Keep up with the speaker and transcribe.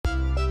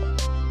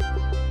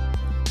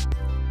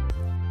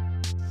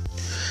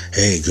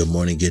Hey, good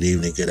morning, good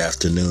evening, good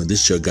afternoon.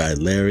 This is your guy,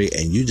 Larry,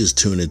 and you just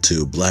tuned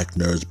into Black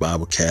Nerds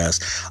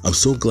Biblecast. I'm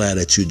so glad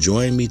that you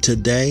joined me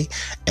today,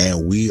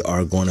 and we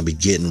are going to be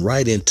getting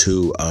right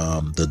into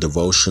the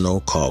devotional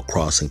called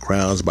Cross and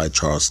Crowns by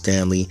Charles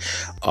Stanley.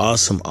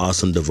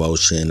 Awesome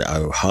devotion.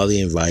 I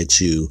highly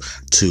invite you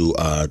to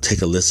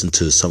take a listen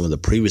to some of the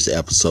previous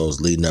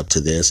episodes leading up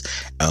to this.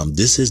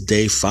 This is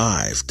day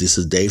 5. This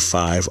is day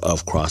 5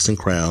 of Cross and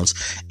Crowns,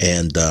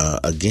 and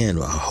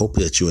again, I hope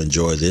that you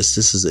enjoy this.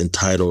 This is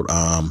entitled,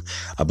 I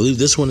believe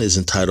this one is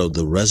entitled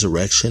The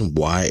Resurrection,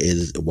 Why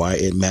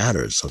It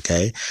Matters.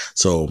 Okay.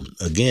 So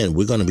again,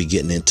 we're going to be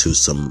getting into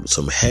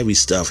some heavy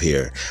stuff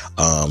here,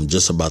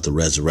 just about the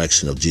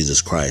resurrection of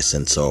Jesus Christ.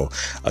 And so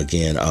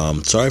again,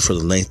 sorry for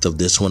the length of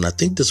this one. I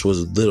think this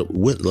was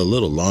went a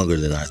little longer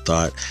than I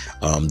thought,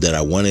 that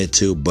I wanted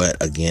to,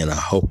 but again, I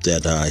hope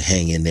that,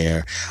 hang in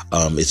there.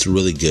 It's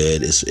really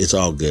good. It's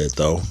all good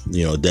though.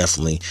 You know,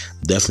 definitely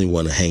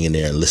want to hang in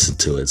there and listen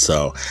to it.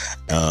 So,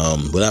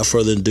 without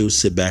further ado,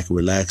 sit back,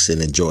 relax,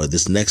 and enjoy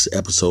this next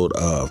episode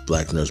of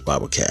Black Nerds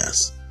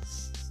Biblecast.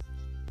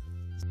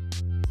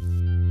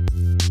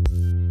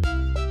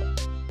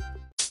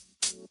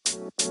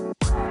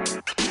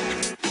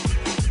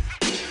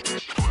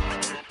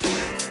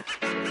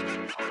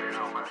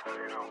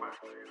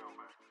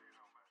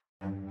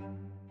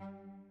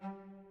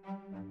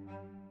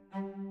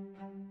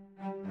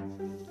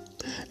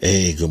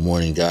 Hey, good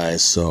morning,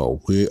 guys. So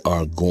we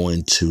are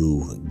going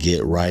to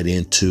get right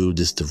into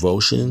this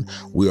devotion.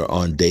 We are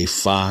on day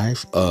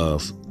 5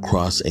 of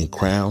Cross and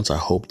Crowns. I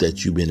hope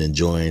that you've been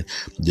enjoying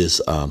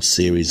this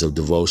series of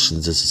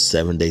devotions. This is a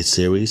 7-day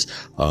series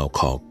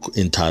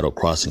entitled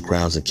Cross and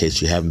Crowns. In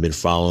case you haven't been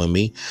following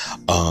me,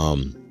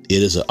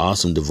 it is an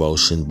awesome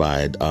devotion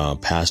by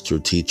pastor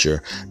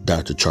teacher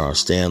Dr. Charles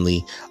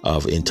Stanley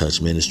of In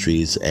Touch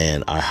Ministries,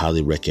 and I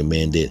highly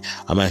recommend it.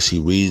 I'm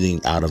actually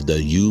reading out of the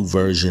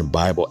YouVersion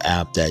Bible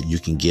app that you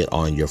can get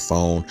on your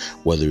phone,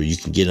 whether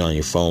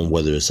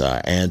it's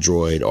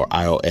Android or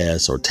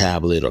iOS or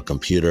tablet or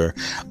computer.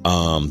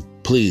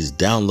 Please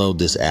download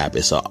this app.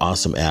 It's an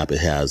awesome app. It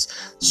has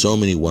so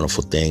many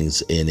wonderful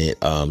things in it.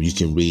 You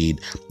can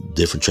read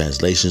different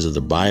translations of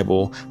the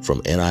Bible,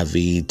 from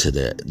NIV to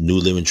the New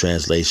Living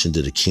Translation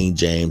to the King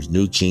James,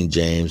 New King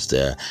James,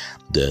 the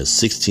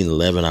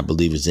 1611, I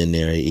believe, is in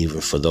there,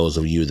 even for those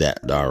of you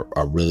that are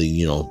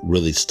really,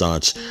 really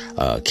staunch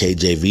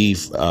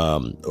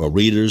KJV or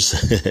readers.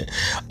 It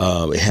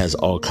has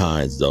all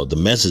kinds, though. The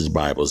Message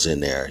Bible's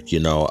in there,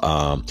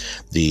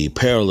 the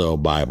Parallel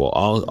Bible,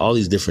 all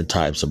these different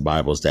types of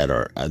Bibles that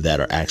are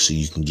actually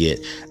you can get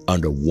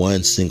under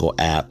one single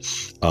app.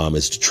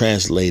 It's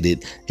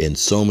translated in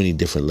so many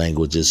different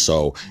languages.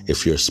 So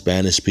if you're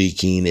Spanish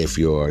speaking, if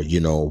you're,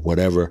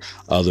 whatever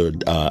other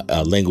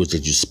language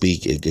that you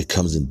speak, it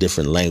comes in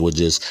different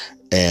languages,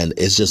 and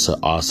it's just an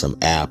awesome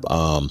app.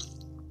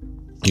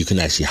 You can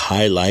actually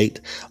highlight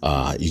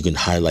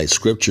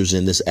scriptures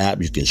in this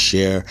app. You can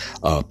share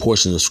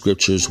portions of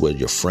scriptures with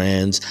your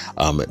friends.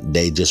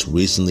 They just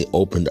recently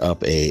opened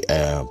up a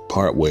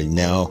part where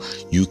now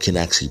you can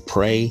actually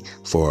pray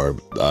for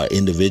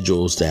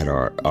individuals that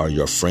are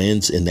your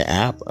friends in the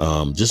app.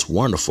 Just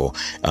wonderful.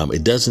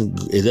 It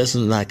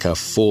doesn't like a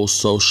full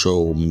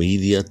social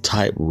media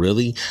type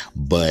really,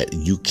 but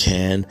you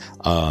can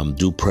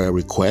do prayer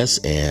requests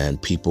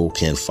and people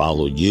can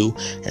follow you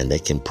and they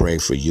can pray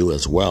for you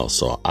as well.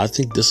 So I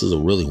think this is a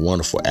really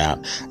wonderful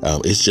app.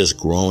 It's just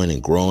growing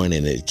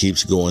and it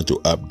keeps going through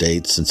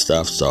updates and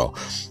stuff. So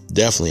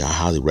definitely, I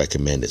highly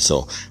recommend it.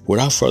 So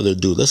without further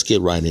ado, let's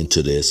get right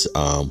into this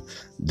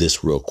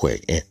real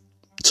quick. And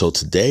so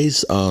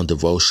today's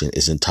devotion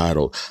is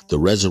entitled The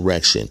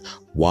Resurrection,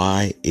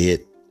 Why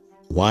It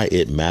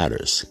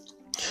Matters.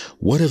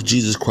 What if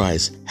Jesus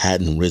Christ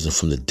hadn't risen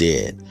from the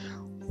dead?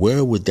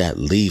 Where would that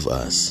leave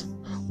us?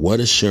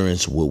 What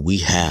assurance would we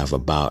have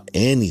about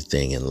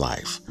anything in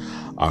life?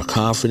 Our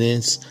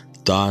confidence,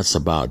 thoughts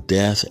about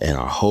death, and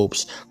our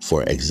hopes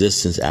for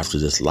existence after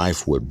this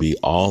life would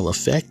all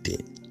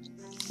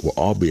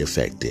be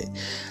affected.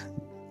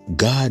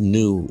 God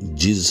knew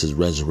Jesus'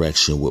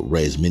 resurrection would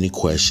raise many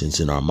questions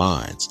in our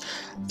minds.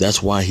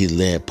 That's why he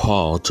led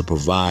Paul to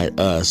provide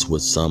us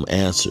with some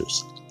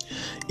answers.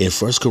 In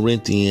 1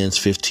 Corinthians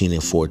 15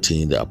 and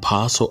 14, the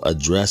apostle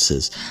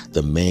addresses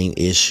the main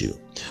issue.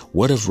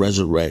 What if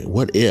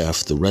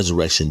the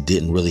resurrection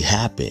didn't really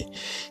happen?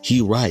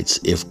 He writes,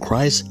 if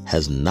Christ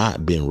has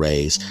not been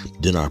raised,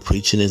 then our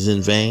preaching is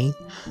in vain.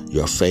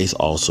 Your faith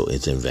also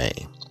is in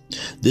vain.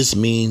 This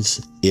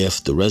means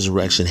if the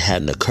resurrection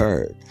hadn't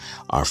occurred,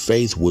 our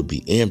faith would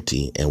be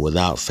empty and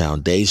without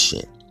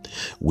foundation.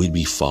 We'd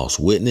be false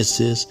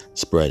witnesses,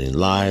 spreading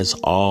lies.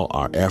 All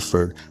our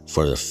effort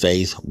for the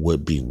faith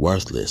would be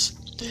worthless.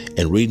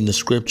 And reading the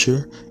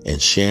scripture and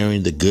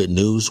sharing the good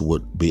news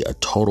would be a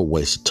total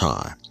waste of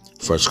time.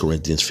 1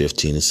 Corinthians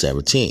 15 and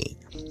 17.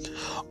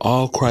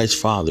 All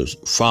Christ's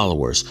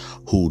followers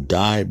who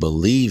died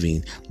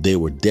believing they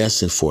were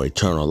destined for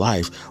eternal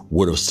life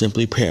would have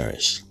simply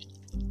perished.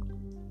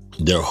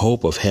 Their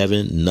hope of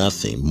heaven,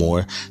 nothing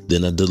more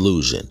than a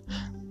delusion.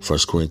 1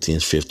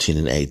 Corinthians 15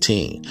 and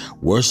 18.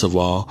 Worst of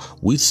all,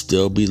 we'd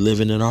still be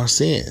living in our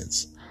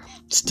sins,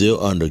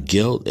 still under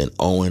guilt and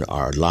owing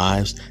our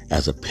lives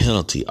as a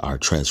penalty our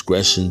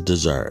transgression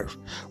deserve.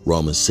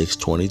 Romans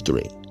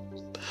 6:23.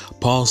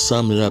 Paul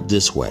summed it up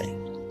this way: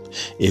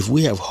 if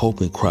we have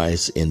hope in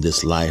Christ in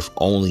this life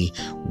only,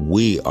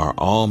 we are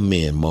all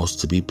men most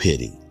to be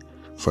pitied.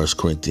 1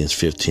 Corinthians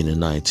 15 and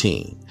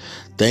 19.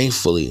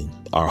 Thankfully,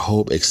 our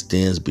hope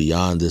extends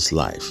beyond this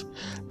life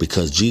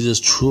because Jesus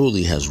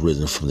truly has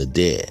risen from the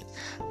dead.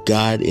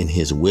 God, in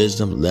his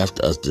wisdom, left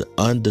us the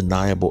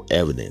undeniable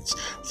evidence.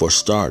 For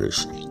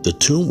starters, the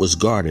tomb was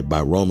guarded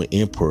by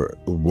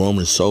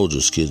Roman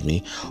soldiers,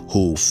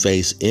 who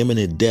faced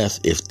imminent death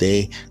if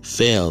they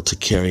failed to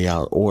carry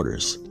out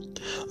orders.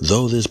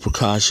 Though this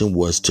precaution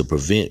was to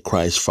prevent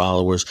Christ's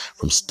followers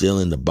from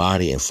stealing the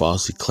body and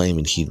falsely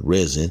claiming he'd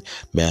risen,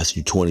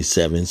 Matthew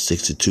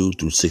 27:62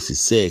 through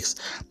 66,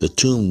 the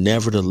tomb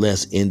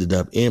nevertheless ended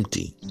up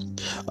empty.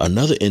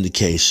 Another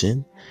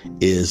indication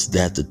is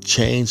that of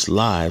changed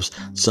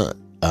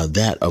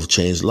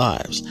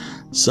lives.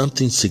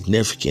 Something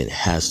significant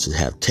has to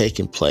have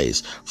taken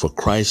place for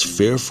Christ's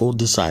fearful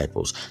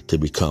disciples to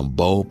become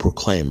bold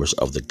proclaimers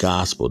of the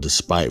gospel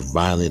despite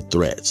violent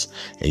threats.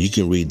 And you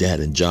can read that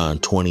in John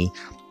 20,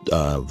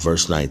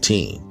 verse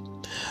 19.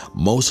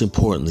 Most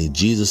importantly,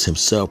 Jesus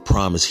himself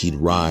promised he'd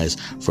rise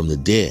from the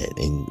dead,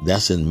 and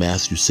that's in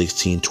Matthew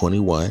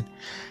 16:21.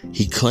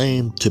 He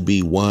claimed to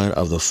be one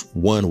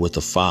with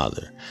the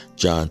Father,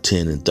 John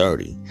 10 and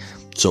 30.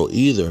 So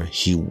either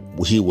he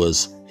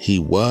was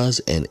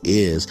and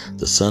is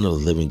the Son of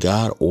the living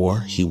God,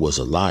 or he was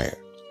a liar.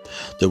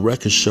 The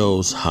record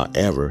shows,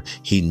 however,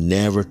 he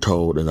never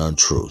told an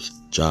untruth,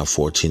 John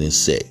 14 and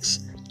 6.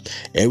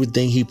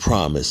 Everything he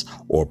promised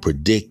or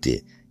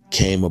predicted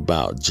came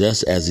about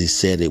just as he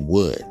said it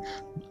would,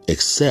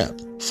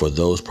 except for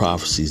those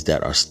prophecies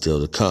that are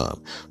still to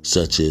come,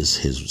 such as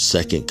his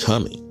second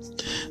coming.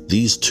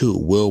 These too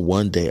will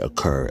one day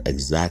occur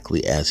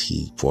exactly as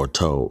he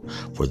foretold,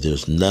 for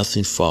there's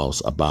nothing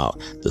false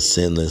about the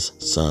sinless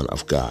Son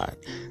of God.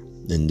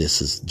 And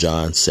this is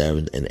John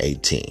 7 and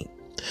 18.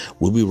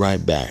 We'll be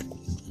right back.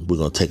 We're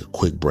going to take a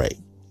quick break.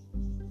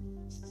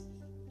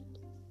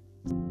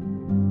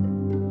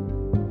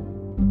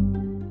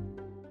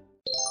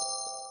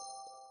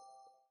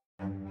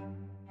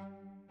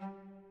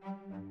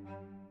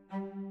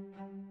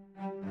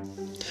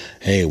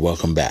 Hey,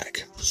 welcome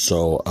back.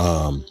 So,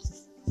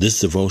 this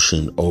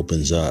devotion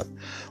opens up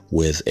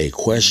with a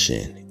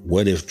question.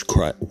 What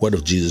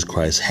if Jesus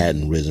Christ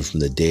hadn't risen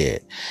from the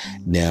dead?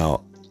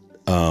 Now,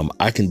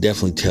 I can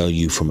definitely tell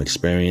you from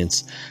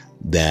experience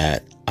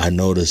that I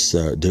noticed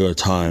there are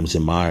times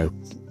in my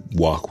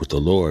walk with the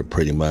Lord,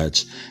 pretty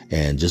much,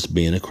 and just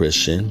being a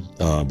Christian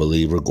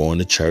believer, going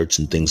to church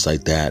and things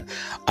like that,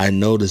 I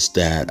noticed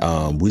that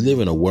we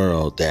live in a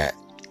world that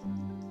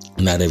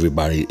not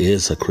everybody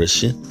is a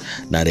Christian.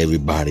 Not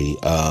everybody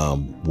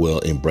will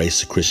embrace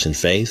the Christian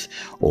faith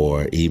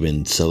or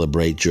even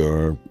celebrate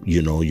your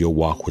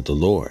walk with the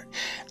Lord.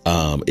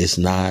 It's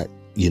not,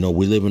 we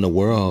live in a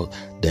world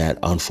that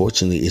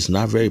unfortunately is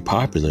not very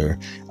popular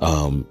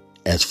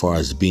as far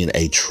as being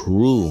a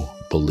true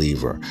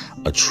believer,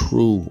 a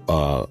true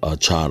a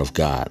child of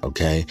God.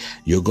 Okay,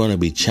 you're going to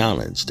be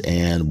challenged,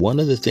 and one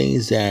of the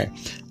things that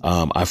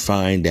I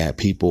find that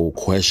people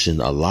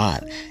question a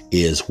lot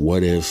is,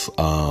 what if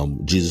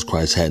Jesus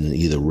Christ hadn't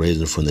either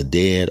risen from the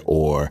dead,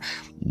 or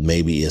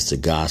maybe is the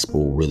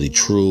gospel really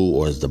true,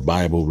 or is the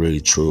Bible really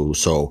true?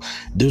 So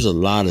there's a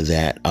lot of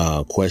that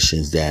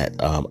questions that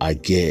I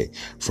get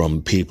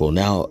from people.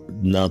 Now,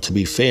 to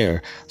be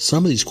fair,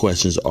 some of these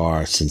questions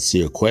are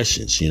sincere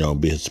questions,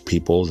 because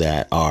people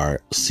that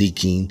are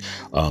seeking,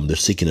 they're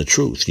seeking the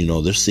truth.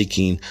 They're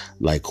seeking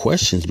like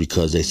questions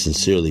because they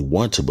sincerely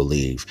want to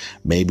believe.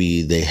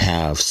 Maybe they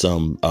have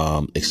some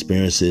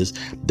experiences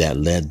that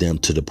led them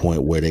to the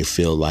point where they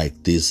feel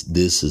like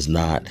this is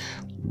not,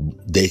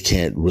 they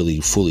can't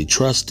really fully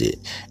trust it.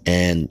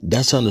 And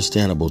that's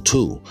understandable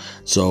too.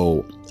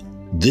 So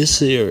this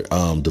here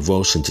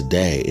devotion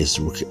today is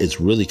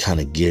really kind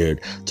of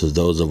geared to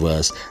those of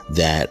us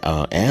that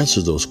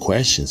answer those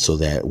questions, so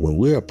that when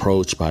we're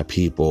approached by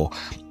people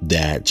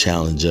that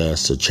challenge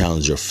us, to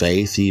challenge your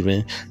faith,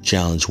 even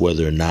challenge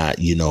whether or not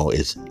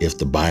it's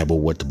if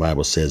what the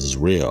Bible says is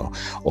real,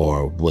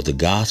 or what the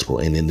gospel.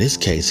 And in this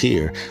case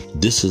here,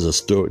 this is a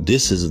story.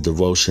 This is a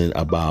devotion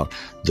about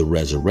the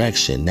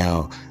resurrection.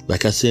 Now,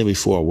 like I said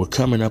before, we're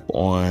coming up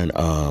on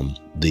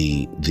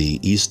the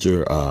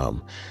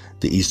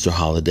Easter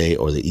holiday,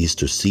 or the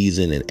Easter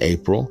season in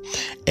April.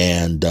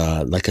 And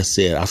like I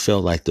said, I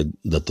felt like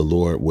that the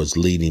Lord was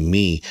leading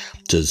me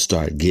to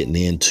start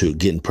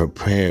getting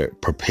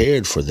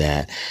prepared for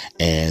that,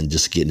 and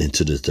just getting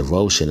into this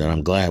devotion. And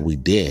I'm glad we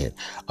did.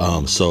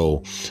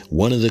 So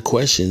one of the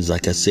questions,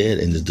 like I said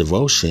in the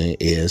devotion,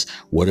 is,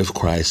 what if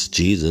Christ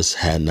Jesus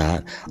had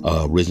not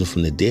risen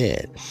from the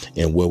dead?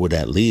 And where would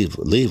that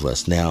leave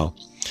us? Now,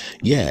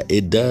 yeah,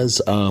 it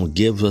does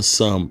give us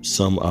some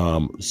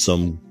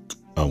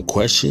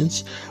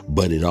questions,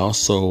 but it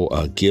also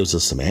gives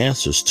us some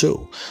answers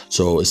too.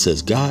 So it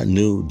says God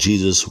knew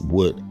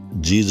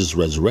Jesus'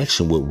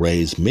 resurrection would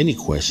raise many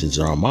questions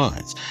in our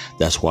minds.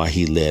 That's why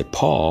he led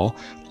Paul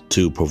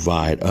to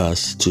provide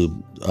us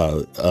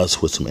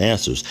with some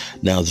answers.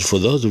 Now, for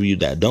those of you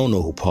that don't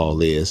know who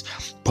Paul is,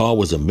 Paul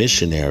was a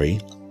missionary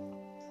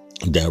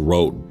that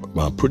wrote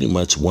pretty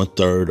much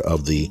 1/3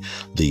 of the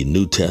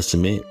New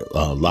Testament,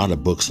 a lot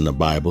of books in the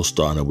Bible,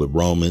 starting with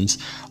Romans,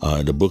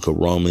 the book of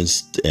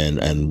Romans,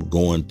 and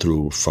going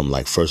through from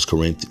like First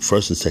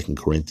and Second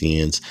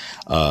Corinthians,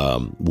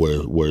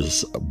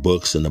 was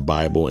books in the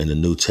Bible in the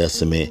New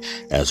Testament,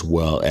 as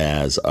well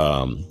as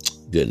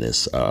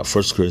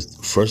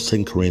First,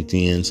 Second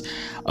Corinthians.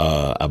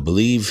 I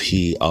believe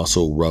he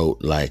also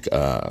wrote like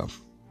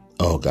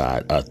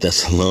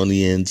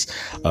Thessalonians,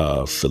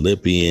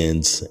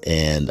 Philippians,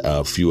 and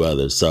a few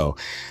others. So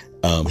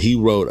he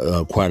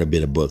wrote quite a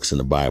bit of books in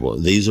the Bible.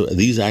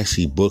 These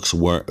actually books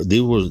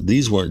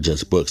these weren't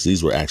just books.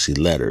 These were actually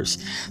letters.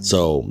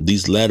 So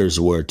these letters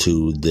were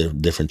to the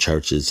different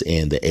churches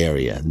in the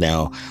area.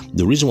 Now,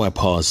 the reason why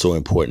Paul is so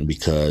important,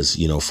 because,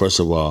 first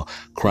of all,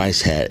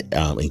 Christ had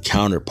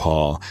encountered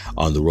Paul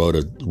on the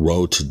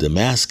road to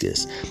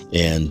Damascus.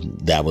 And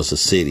that was a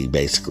city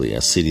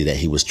that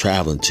he was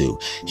traveling to.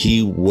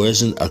 He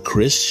wasn't a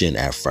Christian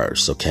at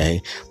first.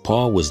 Okay.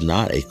 Paul was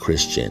not a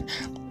Christian.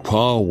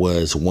 Paul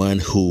was one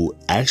who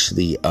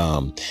actually,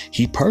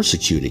 he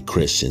persecuted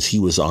Christians. He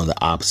was on the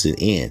opposite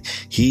end.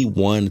 He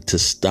wanted to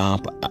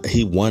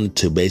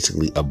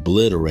basically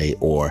obliterate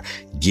or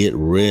get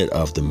rid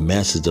of the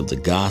message of the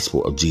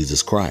gospel of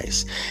Jesus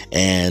Christ.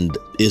 And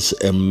it's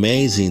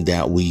amazing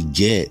that we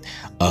get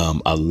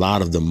a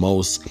lot of the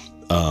most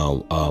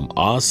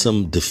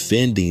awesome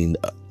defending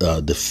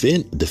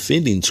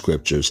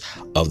scriptures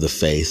of the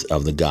faith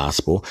of the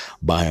gospel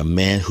by a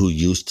man who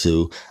used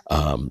to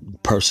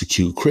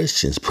persecute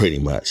Christians, pretty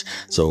much.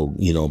 So,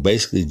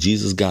 basically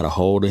Jesus got a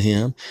hold of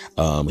him.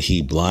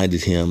 He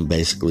blinded him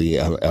basically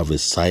of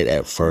his sight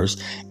at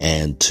first,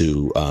 and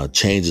to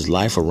change his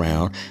life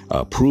around,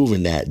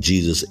 proving that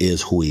Jesus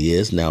is who he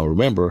is. Now,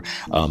 remember,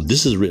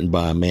 this is written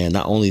by a man.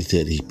 Not only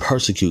did he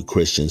persecute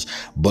Christians,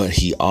 but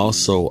he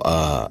also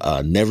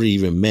never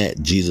even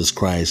met Jesus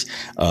Christ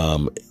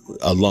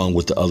along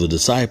with the other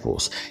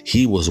disciples.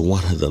 He was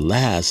one of the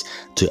last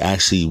to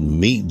actually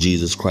meet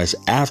Jesus Christ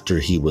after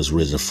he was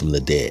risen from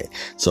the dead.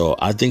 So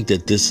I think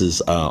that this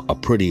is a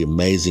pretty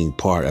amazing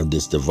part of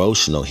this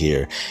devotional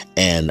here.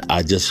 And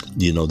I just,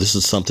 this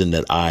is something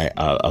that I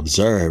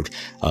observed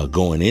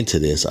going into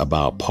this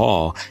about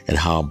Paul, and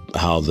how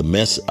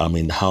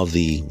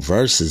the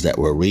verses that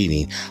we're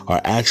reading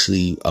are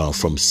actually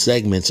from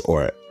segments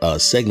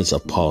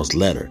of Paul's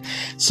letter.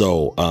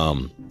 So,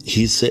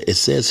 it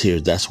says here,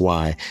 that's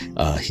why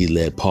he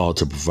led Paul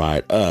to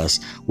provide us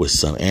with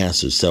some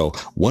answers. So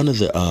one of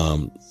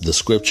the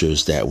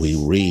scriptures that we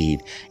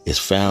read is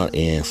found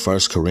in 1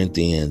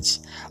 Corinthians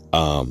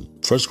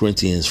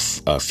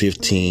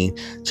 15,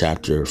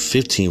 chapter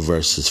 15,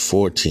 verses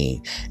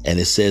 14. And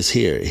it says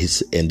here,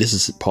 and this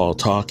is Paul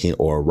talking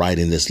or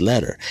writing this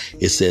letter.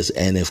 It says,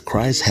 and if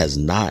Christ has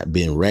not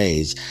been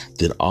raised,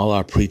 then all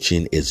our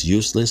preaching is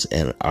useless,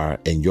 and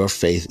your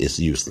faith is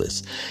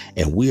useless.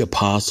 And we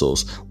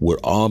apostles would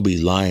all be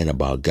lying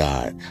about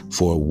God,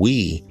 for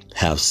we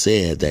have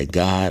said that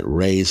God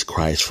raised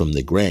Christ from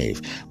the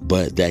grave,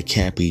 but that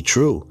can't be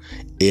true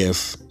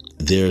if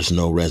there's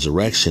no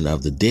resurrection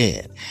of the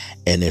dead.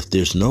 And if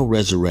there's no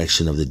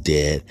resurrection of the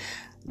dead,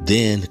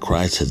 then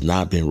Christ has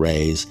not been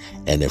raised.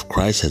 And if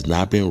Christ has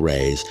not been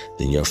raised,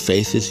 then your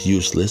faith is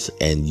useless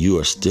and you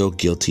are still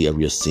guilty of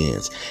your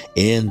sins.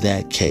 In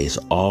that case,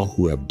 all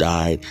who have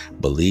died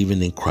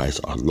believing in Christ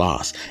are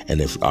lost.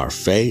 And if our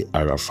faith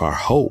or if our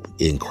hope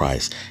in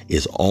Christ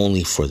is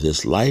only for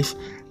this life,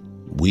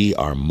 we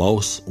are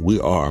more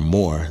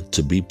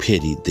to be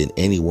pitied than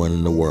anyone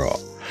in the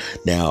world.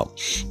 Now,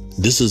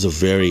 this is a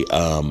very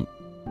a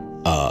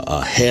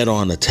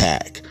head-on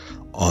attack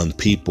on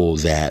people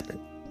that,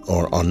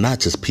 or on not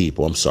just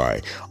people,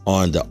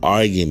 on the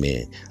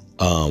argument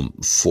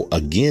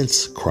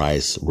against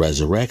Christ's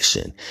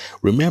resurrection.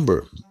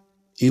 Remember,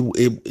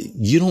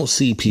 you don't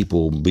see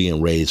people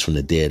being raised from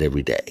the dead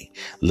every day.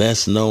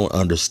 Let's know,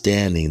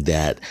 understanding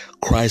that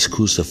Christ's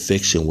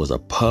crucifixion was a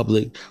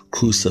public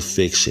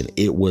crucifixion.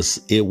 It was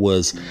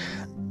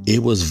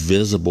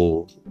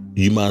visible.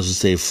 You might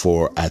as well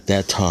say at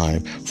that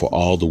time, for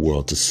all the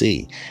world to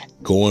see.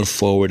 Going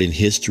forward in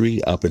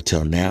history up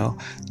until now,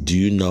 do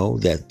you know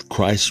that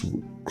Christ's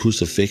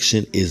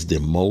crucifixion is the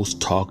most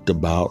talked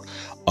about,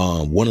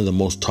 one of the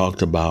most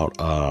talked about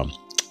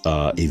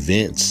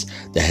events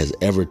that has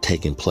ever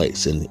taken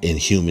place in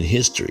human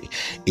history?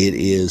 It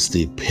is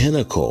the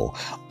pinnacle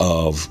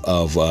of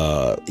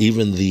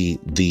even the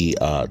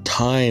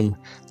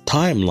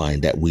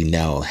timeline that we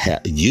now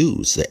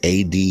use, the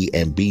AD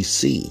and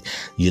BC.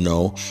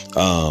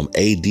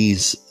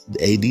 AD's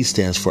AD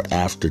stands for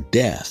after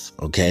death,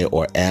 okay,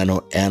 or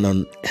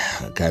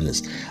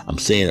goodness, I'm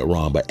saying it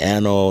wrong, but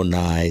Anno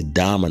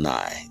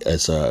Domini.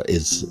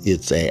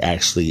 It's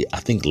actually, I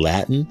think,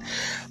 Latin,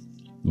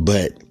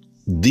 but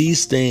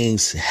these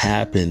things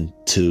happen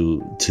in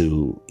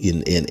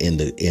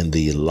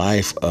the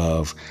life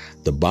of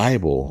the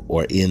Bible,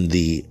 or in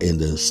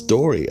the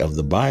story of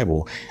the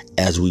Bible,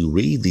 as we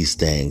read these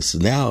things.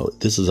 Now,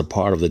 this is a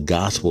part of the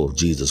gospel of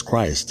Jesus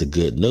Christ, the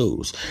good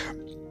news.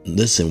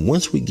 Listen,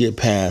 once we get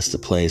past the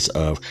place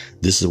of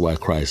this is why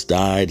Christ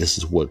died, this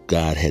is what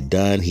God had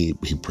done, he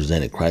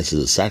presented Christ as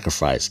a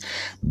sacrifice,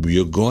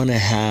 you're going to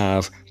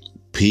have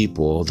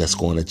people that's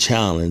going to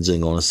challenge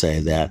and going to say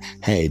that,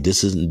 hey,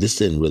 this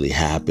didn't really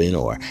happen,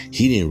 or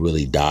he didn't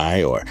really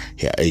die, or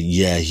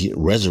yeah, he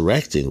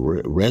resurrected.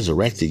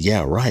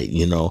 Yeah, right.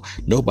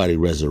 Nobody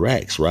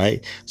resurrects,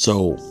 right?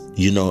 So,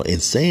 in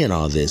saying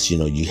all this,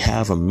 you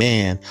have a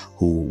man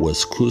who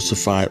was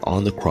crucified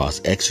on the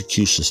cross,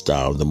 execution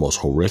style, the most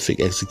horrific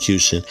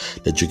execution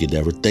that you could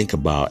ever think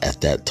about at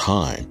that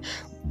time,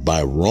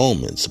 by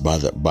Romans, by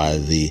the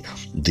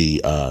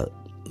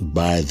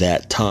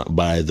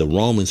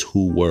Romans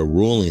who were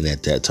ruling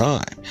at that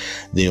time.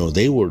 They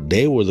were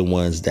the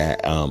ones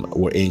that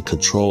were in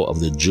control of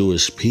the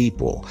Jewish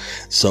people.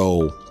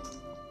 So,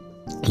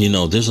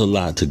 there's a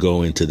lot to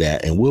go into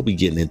that, and we'll be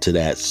getting into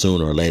that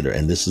sooner or later.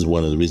 And this is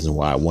one of the reasons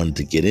why I wanted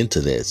to get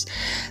into this.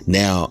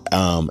 Now,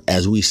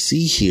 as we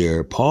see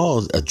here,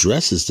 Paul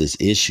addresses this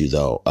issue,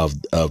 though,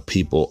 of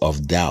people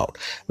of doubt,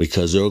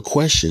 because there are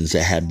questions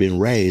that have been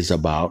raised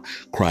about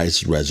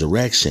Christ's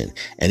resurrection.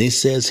 And he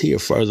says here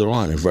further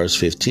on in verse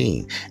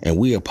 15, and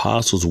we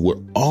apostles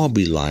would all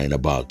be lying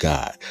about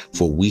God,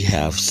 for we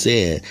have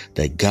said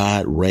that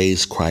God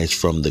raised Christ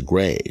from the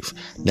grave.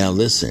 Now,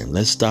 listen,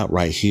 let's stop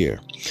right here.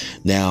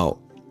 Now,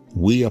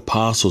 we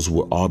apostles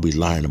will all be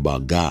lying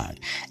about God.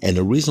 And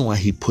the reason why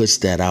he puts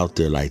that out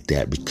there like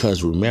that,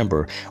 because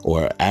remember,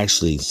 or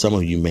actually some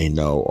of you may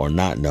know or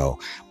not know,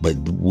 but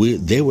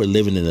they were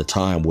living in a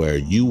time where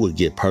you would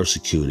get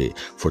persecuted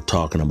for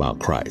talking about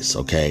Christ,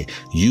 okay?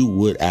 You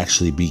would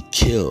actually be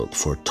killed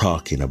for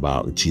talking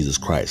about Jesus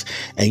Christ.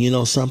 And you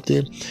know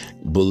something?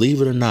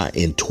 Believe it or not,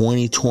 in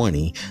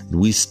 2020,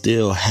 we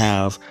still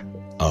have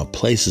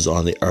places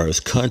on the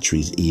earth,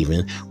 countries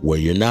even, where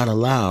you're not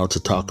allowed to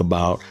talk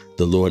about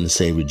the Lord and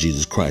Savior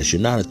Jesus Christ.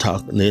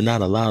 They're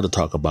not allowed to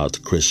talk about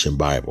the Christian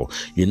Bible.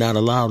 You're not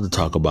allowed to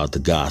talk about the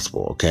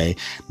gospel, okay?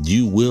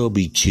 You will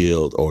be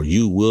killed, or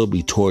you will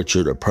be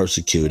tortured or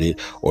persecuted,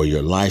 or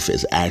your life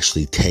is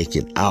actually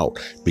taken out,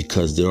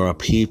 because there are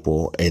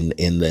people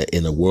in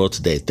the world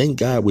today. Thank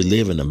God we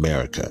live in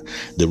America.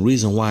 The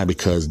reason why,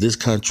 because this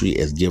country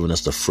has given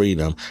us the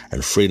freedom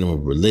and freedom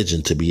of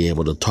religion to be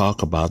able to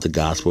talk about the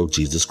gospel of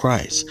Jesus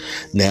Christ.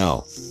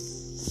 Now,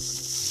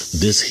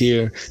 this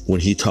here,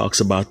 when he talks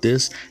about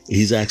this,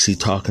 he's actually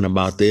talking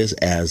about this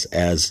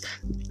as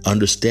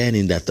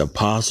understanding that the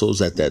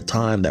apostles at that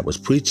time that was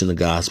preaching the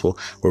gospel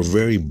were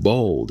very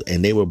bold,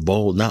 and they were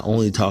bold not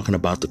only talking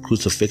about the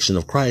crucifixion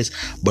of Christ,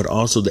 but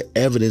also the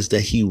evidence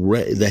that he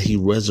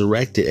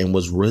resurrected and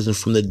was risen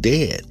from the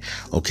dead.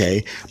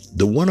 Okay,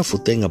 the wonderful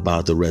thing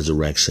about the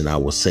resurrection, I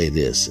will say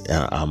this,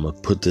 I'm gonna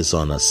put this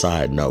on a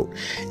side note,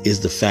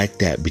 is the fact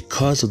that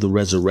because of the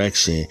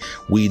resurrection,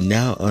 we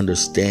now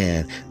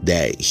understand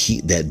that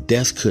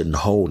death couldn't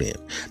hold him.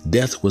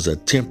 Death was a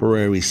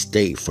temporary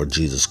state for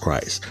Jesus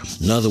Christ.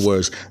 In other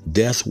words,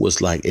 death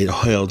was like it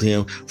held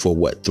him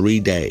for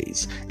 3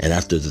 days. And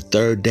after the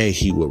third day,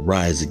 he would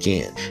rise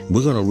again.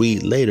 We're going to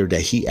read later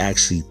that he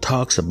actually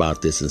talks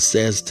about this and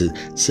said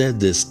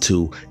this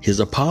to his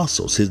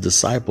apostles, his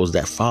disciples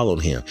that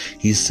followed him.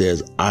 He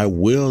says, I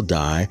will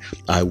die.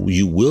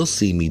 You will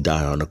see me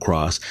die on the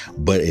cross,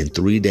 but in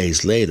 3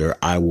 days later,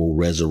 I will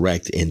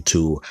resurrect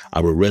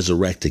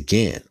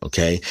again.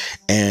 Okay.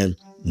 And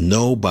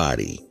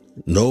nobody,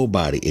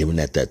 even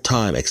at that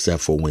time,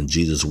 except for when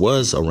Jesus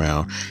was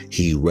around,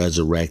 he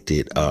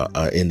resurrected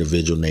an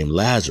individual named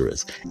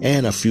Lazarus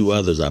and a few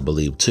others, I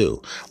believe,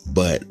 too.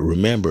 But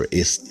remember,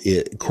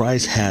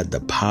 Christ had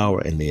the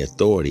power and the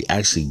authority,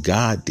 actually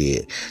God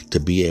did, to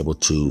be able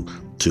to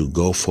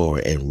go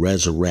forward and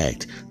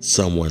resurrect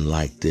someone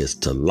like this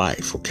to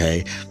life,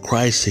 okay?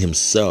 Christ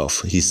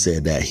himself, he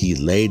said that he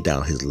laid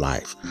down his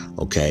life,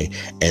 okay?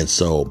 And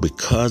so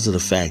because of the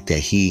fact that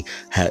he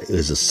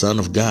is a son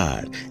of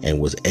God and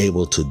was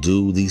able to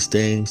do these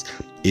things,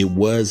 in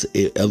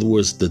other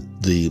words,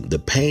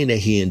 the pain that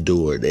he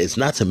endured, it's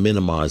not to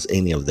minimize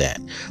any of that.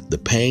 The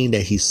pain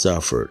that he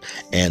suffered,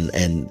 and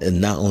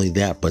not only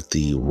that, but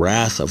the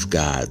wrath of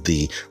God,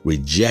 the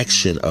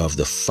rejection of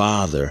the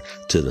Father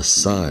to the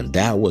Son,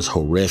 that was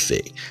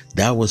horrific.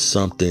 That was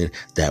something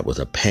that was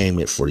a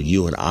payment for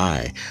you and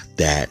I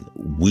that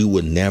we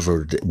would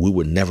never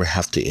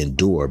have to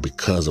endure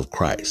because of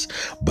Christ.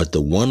 But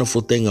the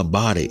wonderful thing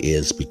about it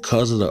is,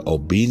 because of the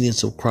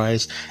obedience of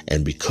Christ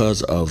and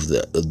because of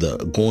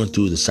the going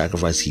through the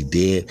sacrifice he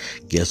did,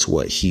 guess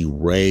what? He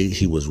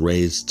was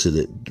raised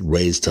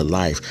to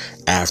life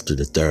after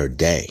the third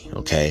day.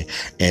 Okay.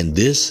 And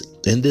this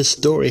And this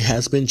story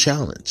has been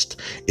challenged.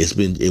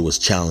 It was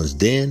challenged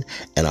then,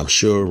 and I'm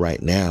sure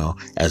right now,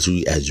 as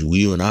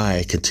you and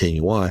I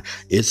continue on,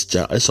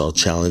 it's all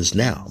challenged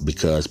now,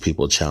 because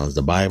people challenge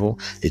the Bible,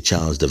 they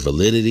challenge the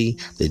validity,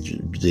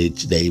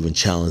 they even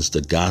challenge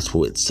the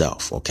gospel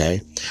itself.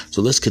 Okay,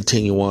 so let's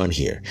continue on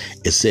here.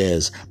 It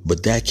says,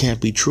 but that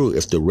can't be true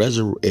if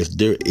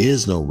there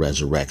is no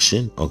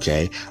resurrection,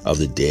 okay, of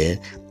the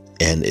dead.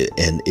 And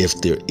if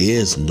there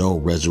is no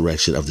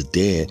resurrection of the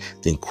dead,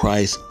 then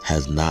Christ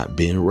has not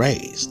been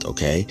raised,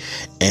 okay?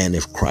 And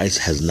if Christ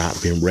has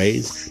not been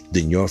raised,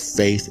 then your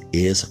faith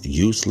is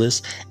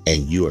useless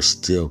and you are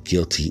still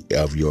guilty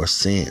of your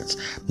sins.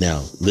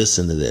 Now,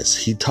 listen to this.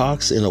 He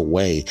talks in a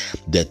way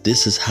that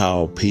this is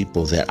how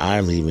people that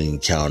I've even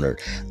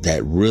encountered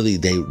that really,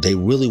 they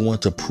really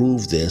want to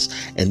prove this,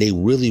 and they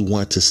really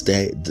want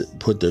to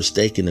put their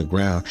stake in the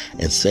ground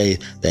and say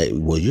that,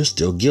 well, you're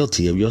still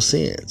guilty of your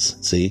sins.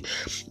 See?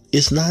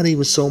 It's not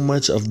even so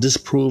much of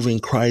disproving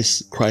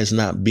Christ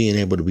not being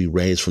able to be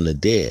raised from the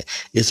dead.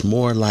 It's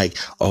more like,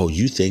 oh,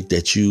 you think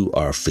that you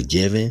are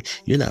forgiven.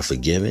 You're not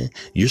forgiven.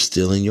 You're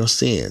still in your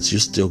sins.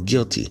 You're still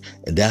guilty.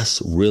 And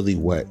that's really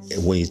what,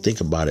 when you think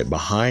about it,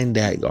 behind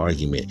that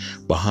argument,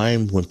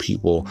 behind when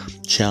people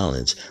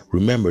challenge,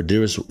 remember,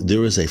 there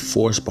is a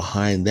force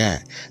behind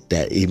that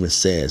even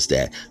says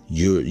that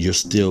you're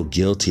still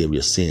guilty of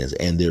your sins,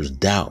 and there's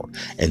doubt.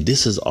 And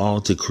this is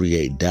all to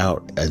create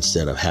doubt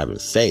instead of having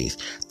faith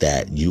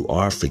that you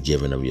are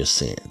forgiven of your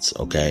sins.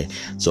 Okay.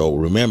 So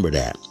remember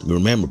that.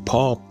 Remember,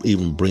 Paul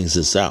even brings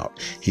this out.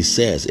 He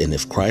says, and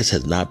if Christ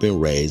has not been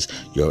raised,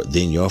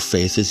 then your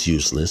faith is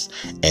useless,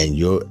 and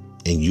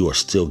you are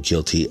still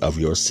guilty of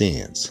your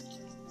sins.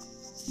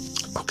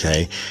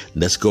 Okay,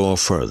 let's go on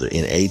further.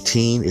 In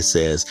 18, it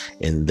says,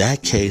 in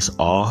that case,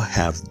 all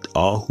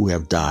who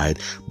have died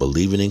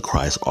believing in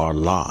Christ are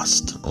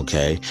lost.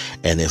 Okay.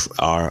 And if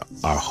our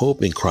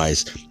hope in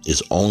Christ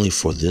is only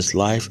for this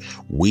life,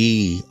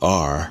 we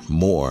are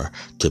more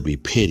to be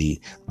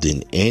pitied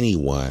than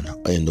anyone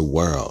in the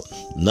world.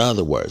 In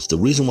other words, the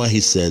reason why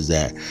he says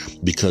that,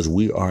 because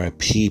we are a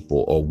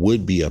people, or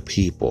would be a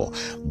people,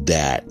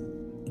 that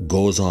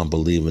goes on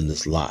believing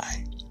this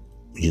lie.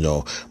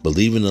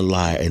 Believing a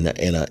lie in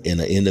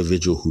an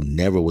individual who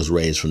never was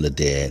raised from the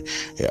dead,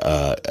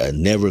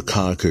 never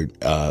conquered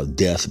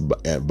death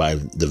by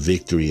the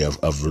victory of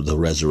the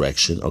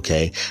resurrection.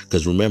 Okay,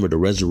 because remember, the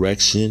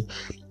resurrection,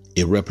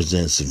 it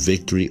represents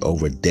victory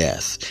over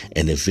death.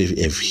 And if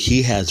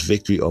he has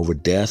victory over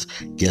death,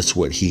 guess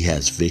what? He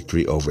has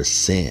victory over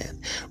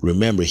sin.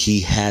 Remember, he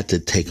had to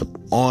take up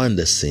on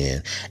the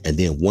sin. And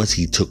then once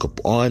he took up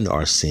on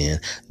our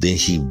sin, then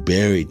he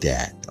buried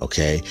that.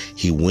 Okay.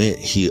 He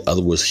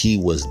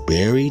was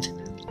buried,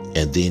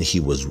 and then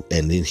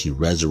he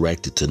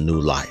resurrected to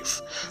new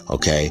life.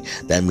 Okay.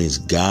 That means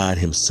God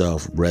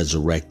himself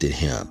resurrected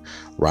him.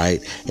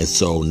 Right. And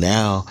so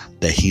now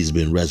that he's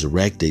been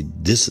resurrected,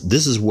 this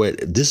is why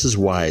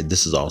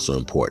this is also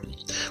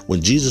important.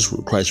 When Jesus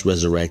Christ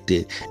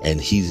resurrected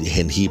and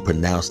he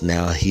pronounced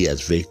now he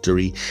has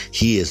victory,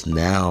 he is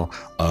now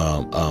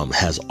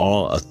has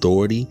all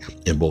authority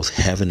in both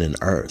heaven and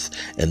earth.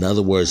 In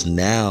other words,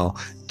 now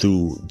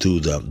through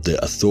the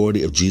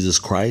authority of Jesus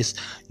Christ,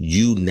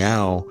 you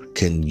now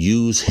can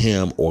use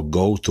him or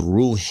go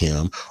through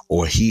him,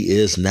 or he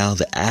is now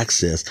the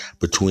access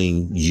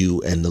between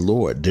you and the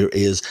Lord. There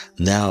is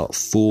now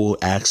full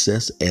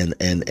access and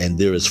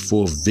there is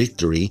full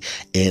victory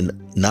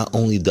in not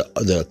only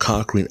the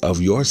conquering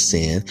of your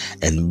sin,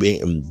 and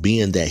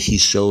being that he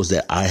shows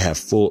that I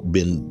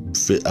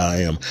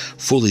am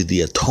fully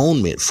the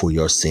atonement for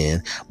your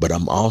sin, but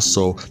I'm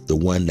also the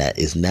one that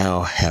is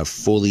now have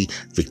fully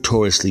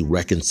victoriously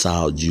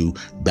reconciled you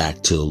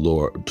back to the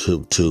Lord,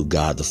 to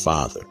God the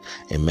Father.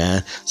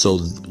 Amen.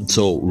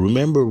 So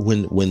remember,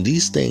 when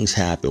these things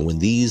happen, when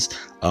these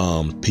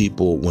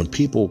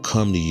people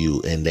come to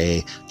you and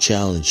they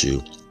challenge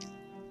you,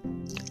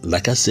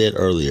 like I said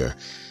earlier,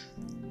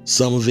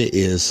 some of it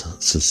is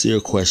sincere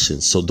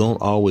questions. So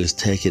don't always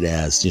take it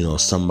as,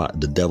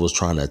 the devil's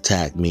trying to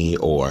attack me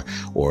or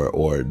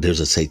there's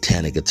a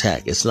satanic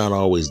attack. It's not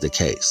always the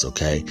case.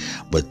 Okay.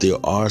 But there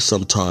are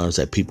some times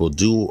that people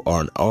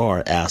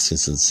are asking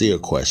sincere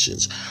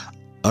questions.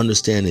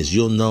 Understand is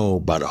you'll know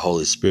by the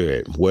Holy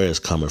Spirit where it's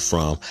coming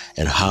from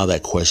and how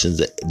that question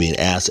is being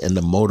asked and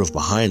the motive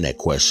behind that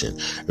question.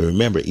 And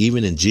remember,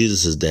 even in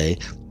Jesus' day,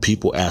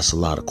 people asked a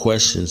lot of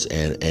questions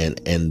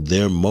and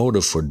their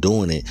motive for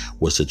doing it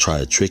was to try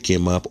to trick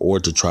him up or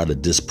to try to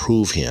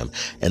disprove him.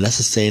 And that's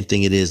the same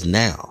thing it is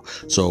now.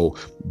 So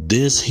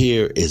this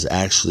here is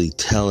actually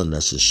telling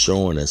us and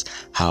showing us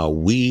how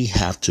we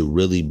have to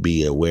really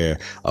be aware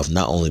of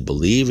not only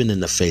believing in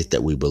the faith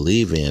that we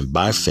believe in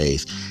by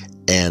faith,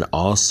 and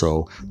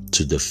also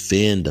to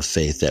defend the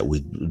faith that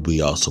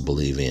we also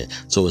believe in.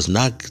 So it's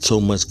not so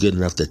much good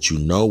enough that you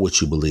know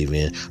what you believe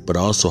in, but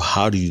also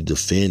how do you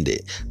defend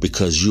it?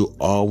 Because you're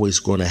always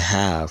going to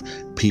have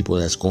people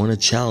that's going to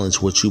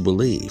challenge what you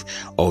believe.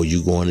 Oh,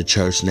 you going to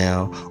church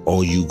now?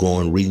 Oh, you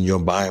going reading your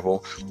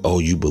Bible? Oh,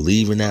 you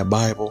believe in that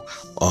Bible?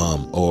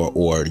 Or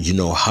how do you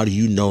know how do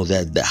you know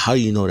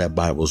that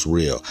Bible's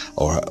real?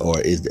 Or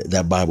is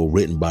that Bible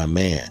written by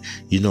man?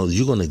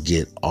 You're going to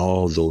get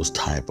all those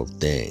type of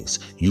things.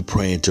 You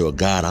praying to a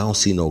God. I don't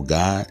see no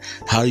God.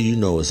 How do you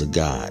know it's a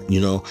God?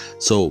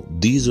 So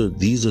these are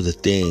the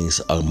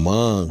things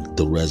among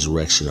the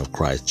resurrection of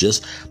Christ.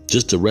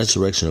 Just the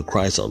resurrection of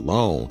Christ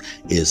alone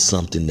is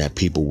something that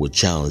people would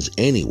challenge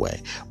anyway.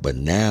 But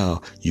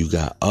now you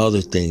got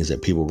other things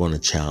that people are going to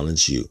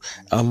challenge you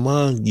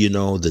among,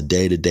 the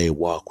day-to-day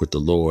walk with the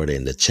Lord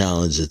and the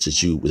challenges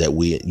that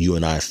you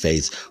and I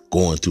face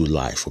going through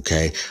life.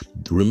 Okay.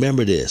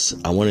 Remember this.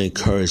 I want to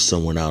encourage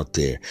someone out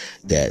there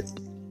that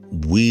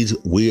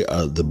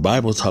the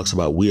Bible talks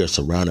about we are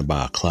surrounded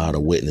by a cloud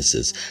of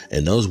witnesses,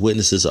 and those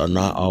witnesses are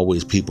not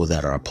always people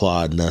that are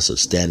applauding us or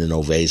standing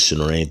ovation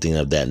or anything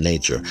of that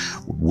nature.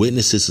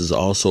 Witnesses is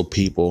also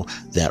people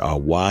that are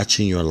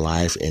watching your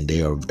life, and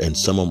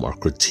some of them are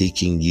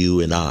critiquing you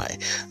and I.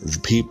 The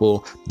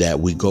people that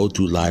we go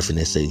through life and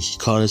they say, he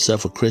called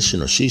himself a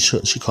Christian, or she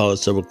called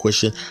herself a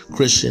Christian.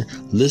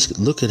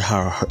 Look at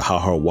how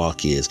her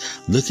walk is.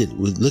 Look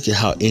at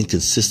how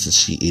inconsistent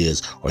she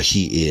is or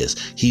he is.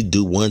 He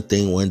do one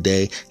thing one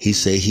day, he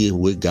say he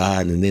with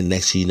God, and then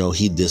next thing you know,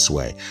 he this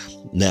way.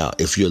 Now,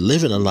 if you're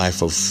living a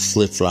life of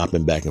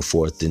flip-flopping back and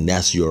forth, then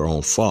that's your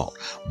own fault.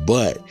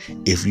 But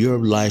if your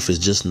life is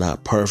just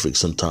not perfect,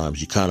 sometimes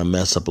you kind of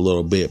mess up a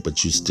little bit,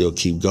 but you still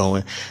keep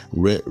going.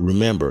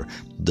 Remember,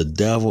 the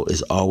devil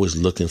is always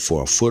looking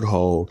for a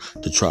foothold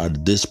to try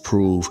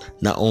to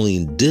not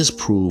only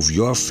disprove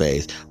your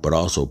faith, but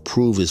also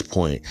prove his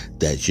point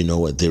that,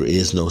 there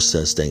is no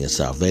such thing as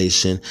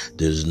salvation.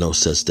 There's no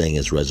such thing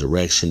as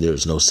resurrection.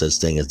 There's no such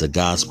thing as the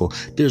gospel.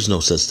 There's no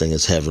such thing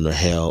as heaven or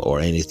hell or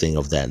anything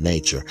of that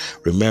nature.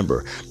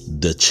 Remember,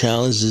 the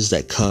challenges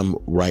that come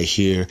right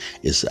here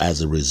is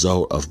as a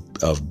result of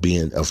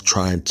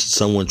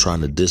someone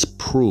trying to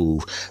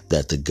disprove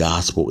that the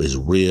gospel is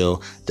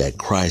real, that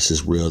Christ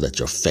is real, that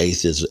your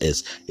faith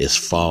is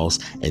false,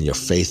 and your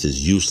faith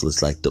is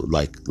useless, like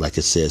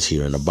it says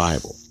here in the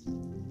Bible.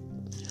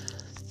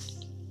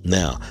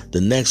 Now,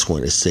 the next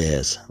one, it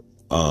says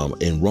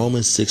in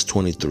Romans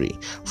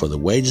 6:23, for the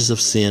wages of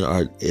sin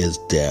is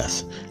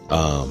death.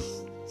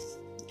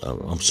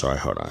 I'm sorry,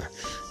 hold on.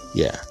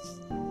 Yeah.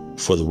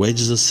 For the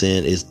wages of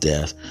sin is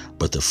death,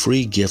 but the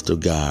free gift of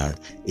God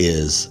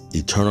is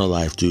eternal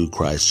life through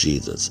Christ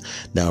Jesus.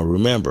 Now,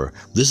 remember,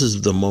 this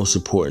is one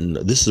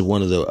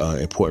of the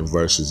important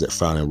verses that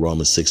found in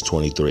Romans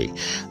 6:23.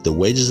 The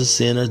wages of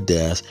sin are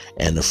death,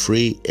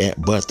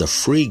 but the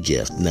free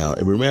gift. Now,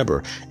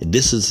 remember,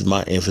 this is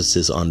my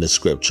emphasis on this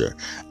scripture.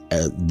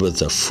 But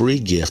the free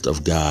gift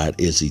of God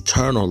is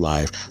eternal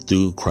life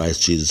through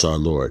Christ Jesus our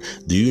Lord.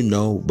 Do you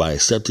know, by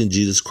accepting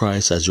Jesus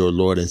Christ as your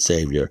Lord and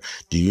Savior,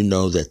 do you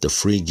know that the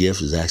free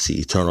gift is actually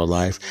eternal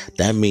life?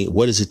 That means,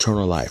 what is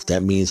eternal life?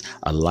 That means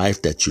a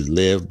life that you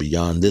live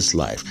beyond this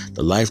life.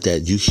 The life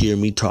that you hear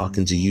me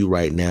talking to you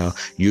right now,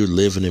 you're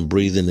living and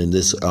breathing in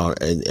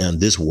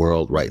this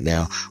world right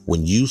now.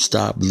 When you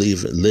stop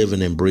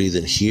living and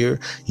breathing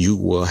here, you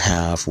will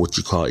have what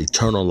you call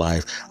eternal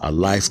life, a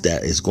life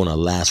that is going to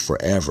last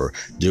forever.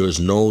 There is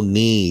no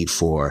need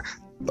for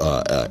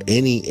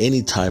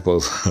any type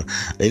of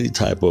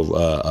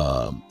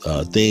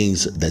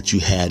things that you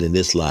had in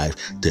this life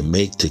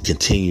to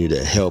continue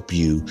to help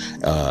you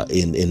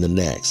in the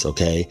next.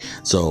 Okay,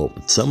 so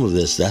some of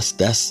this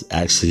that's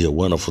actually a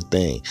wonderful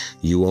thing.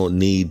 You won't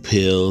need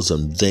pills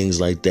and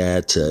things like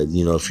that to,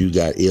 if you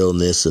got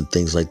illness and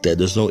things like that.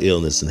 There's no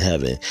illness in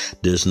heaven.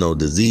 There's no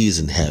disease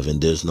in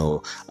heaven. There's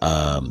no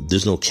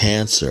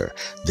cancer.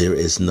 There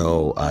is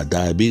no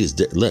diabetes.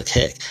 Look,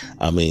 heck,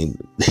 I mean,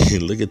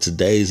 look at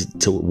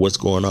what's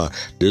going on.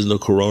 There's no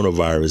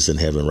coronavirus in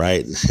heaven,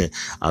 right?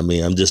 I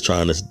mean, I'm just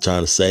trying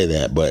to say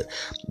that, but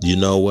you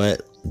know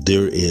what?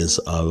 There is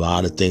a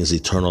lot of things.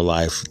 Eternal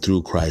life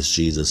through Christ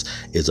Jesus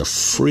is a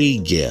free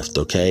gift.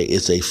 Okay.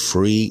 It's a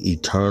free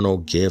eternal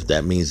gift.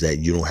 That means that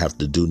you don't have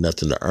to do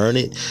nothing to earn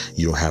it.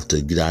 You don't have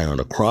to die on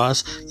the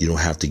cross. You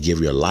don't have to give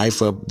your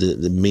life up.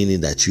 The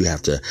meaning that you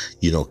have to,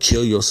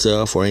 kill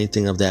yourself or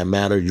anything of that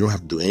matter. You don't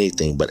have to do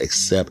anything but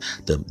accept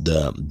the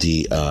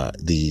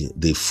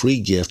free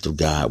gift of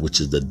God,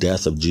 which is the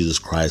death of Jesus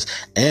Christ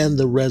and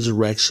the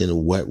resurrection of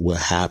what will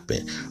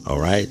happen. All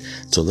right.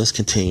 So let's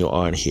continue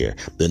on here.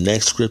 The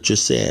next scripture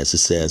says,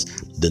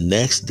 the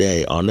next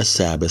day on the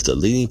Sabbath, the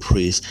leading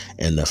priests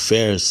and the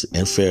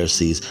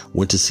Pharisees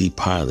went to see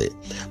Pilate.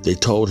 They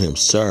told him,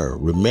 "Sir,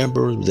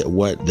 remember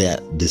what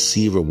that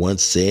deceiver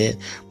once said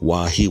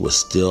while he was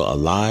still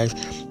alive?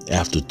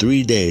 After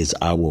 3 days,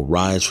 I will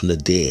rise from the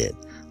dead."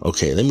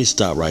 Okay, let me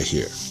stop right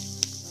here.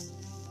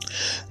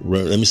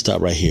 Let me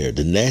stop right here.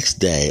 The next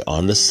day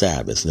on the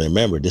Sabbath, and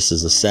remember, this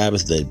is a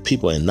Sabbath that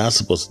people are not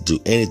supposed to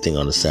do anything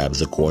on the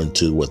Sabbath according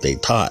to what they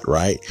taught,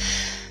 right?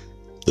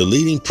 The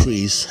leading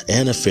priests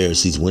and the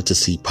Pharisees went to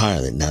see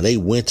Pilate. Now, they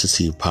went to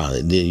see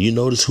Pilate. Did you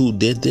notice who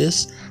did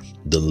this?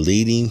 The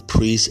leading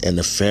priests and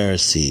the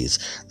Pharisees.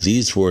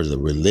 These were the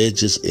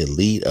religious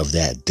elite of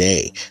that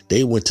day.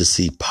 They went to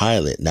see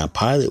Pilate. Now,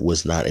 Pilate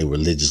was not a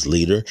religious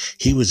leader.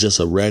 He was just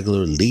a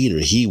regular leader.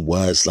 He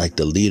was like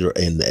the leader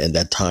in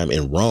that time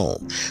in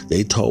Rome.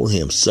 They told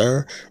him,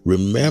 sir,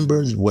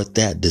 remember what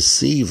that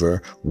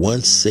deceiver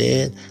once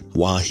said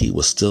while he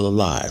was still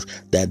alive.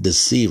 That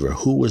deceiver.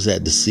 Who was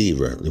that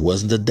deceiver? It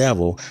wasn't the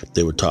devil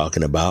they were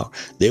talking about.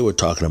 They were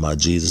talking about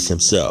Jesus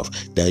himself.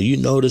 Now, you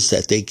notice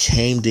that they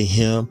came to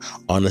him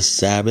on the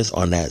Sabbath,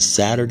 on that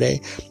Saturday,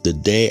 the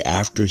day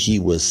after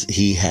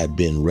he had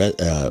been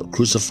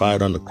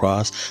crucified on the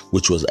cross,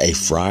 which was a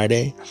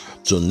Friday.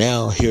 So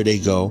now here they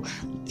go.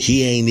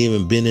 He ain't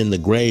even been in the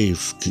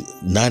grave,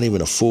 not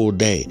even a full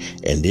day.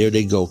 And there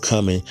they go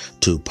coming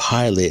to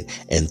Pilate.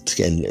 And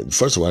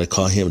first of all, they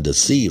call him a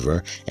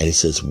deceiver. And he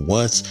says,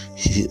 once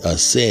he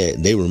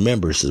said, they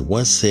remember, he says,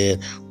 once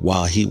said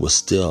while he was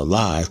still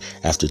alive,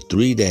 after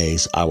 3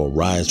 days, I will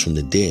rise from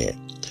the dead.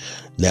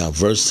 Now,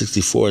 verse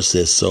 64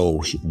 says,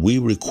 so we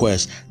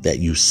request that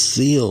you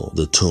seal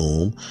the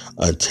tomb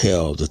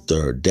until the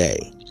third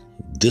day.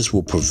 This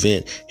will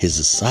prevent his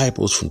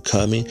disciples from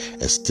coming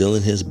and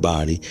stealing his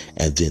body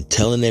and then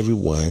telling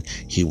everyone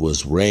he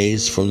was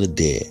raised from the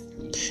dead.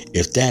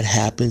 If that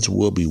happens,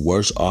 we'll be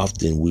worse off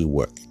than we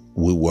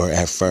were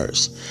at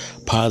first.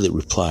 Pilate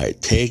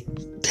replied, take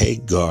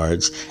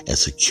guards and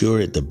secure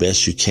it the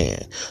best you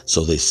can.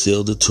 So they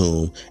sealed the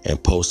tomb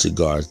and posted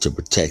guards to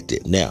protect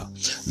it. Now,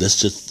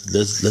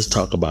 let's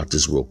talk about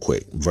this real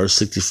quick. Verse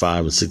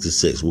 65 and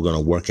 66, we're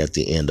going to work at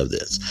the end of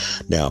this.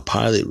 Now,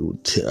 Pilate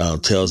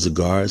tells the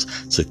guards,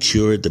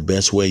 secure it the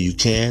best way you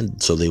can.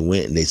 So they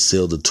went and they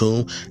sealed the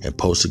tomb and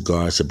posted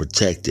guards to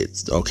protect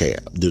it. Okay,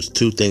 there's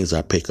two things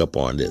I pick up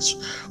on this.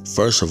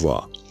 First of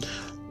all,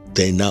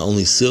 they not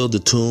only sealed the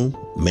tomb,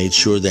 made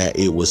sure that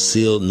it was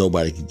sealed,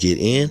 nobody could get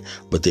in,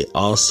 but they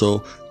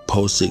also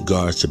posted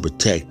guards to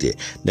protect it.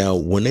 Now,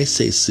 when they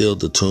say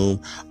sealed the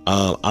tomb,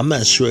 I'm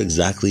not sure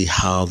exactly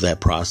how that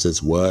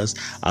process was.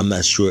 I'm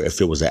not sure if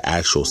it was an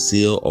actual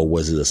seal or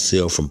was it a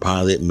seal from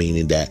Pilate,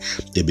 meaning that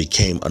it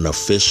became an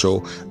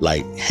official,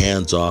 like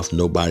hands off,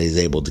 nobody's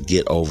able to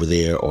get over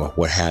there or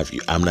what have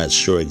you. I'm not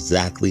sure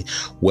exactly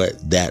what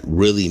that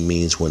really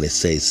means when it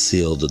says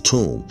seal the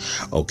tomb.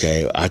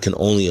 Okay, I can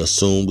only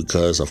assume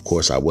because, of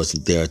course, I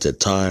wasn't there at that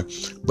time,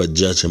 but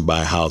judging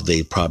by how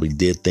they probably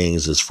did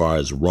things as far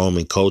as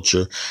Roman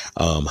culture,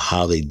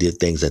 how they did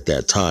things at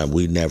that time,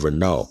 we never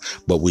know.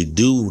 But we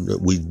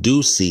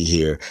do see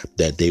here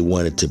that they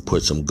wanted to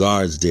put some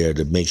guards there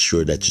to make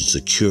sure that you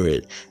secure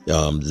it,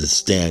 to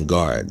stand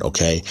guard.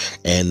 Okay.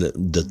 And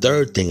the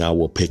third thing I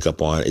will pick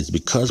up on is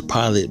because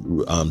Pilate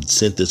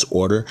sent this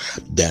order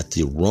that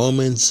the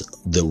Roman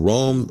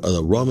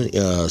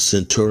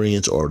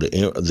centurions or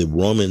the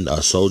Roman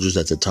soldiers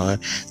at the time,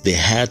 they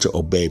had to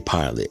obey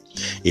Pilate.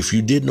 If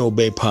you didn't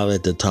obey Pilate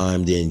at the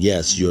time, then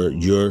yes,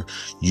 you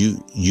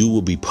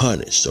will be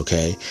punished.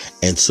 Okay.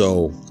 And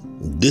so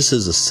this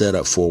is a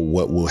setup for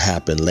what will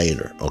happen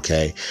later.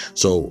 Okay.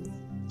 So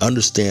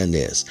understand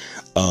this.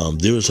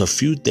 There was a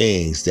few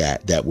things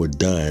that were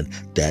done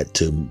that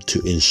to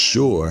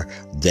ensure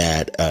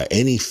that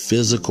any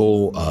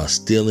physical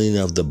stealing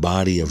of the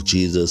body of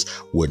Jesus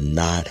would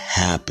not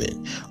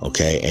happen.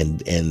 Okay.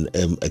 And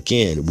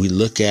again, we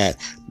look at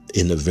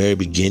in the very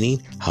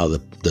beginning how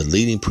the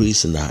leading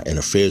priests and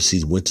the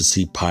Pharisees went to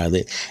see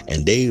Pilate,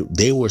 and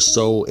they were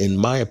so, in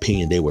my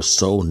opinion, they were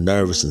so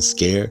nervous and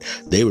scared.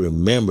 They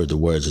remembered the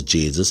words of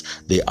Jesus.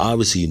 They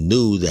obviously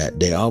knew that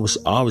they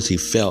obviously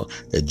felt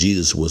that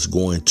Jesus was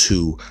going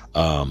to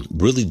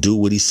really do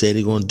what he said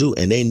he was going to do,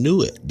 and they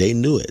knew it. They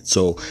knew it.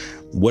 So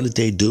what did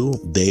they do?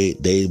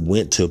 They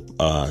went to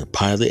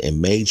Pilate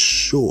and made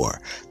sure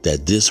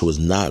that this was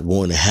not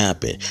going to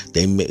happen.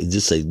 They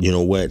just say, you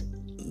know what?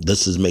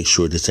 Let's just make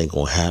sure this ain't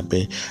gonna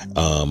happen.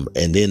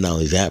 And then not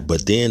only that,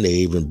 but then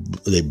they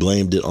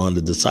blamed it on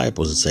the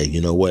disciples and say,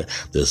 you know what,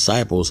 the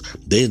disciples,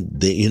 they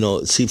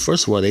see,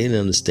 first of all, they didn't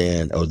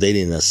understand, or they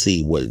didn't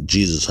see what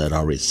Jesus had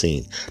already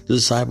seen. The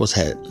disciples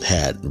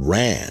had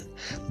ran.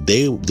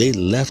 They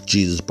left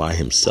Jesus by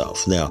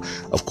himself. Now,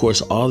 of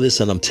course, all this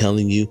that I'm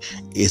telling you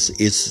it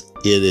is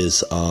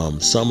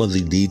some of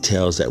the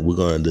details that we're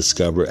going to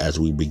discover as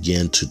we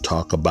begin to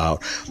talk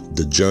about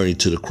the journey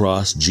to the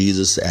cross.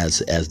 Jesus,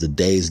 as the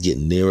days get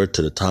nearer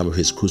to the time of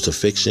his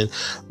crucifixion,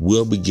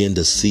 we'll begin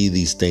to see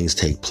these things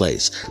take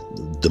place.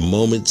 The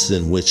moments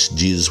in which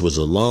Jesus was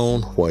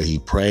alone, where he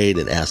prayed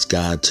and asked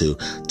God to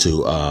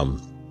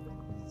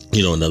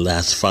in the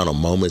last final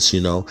moments,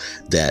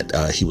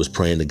 that he was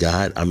praying to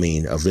God. I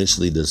mean,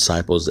 eventually the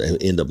disciples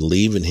end up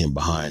leaving him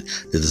behind.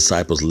 The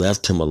disciples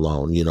left him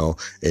alone,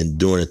 and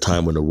during the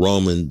time when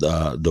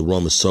the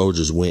Roman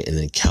soldiers went and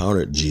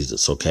encountered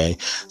Jesus. Okay.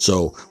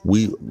 This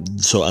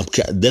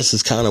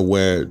is kind of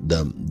where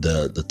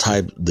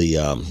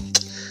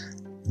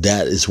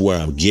that is where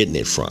I'm getting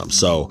it from.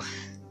 So,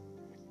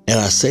 and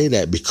I say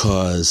that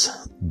because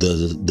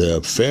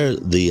the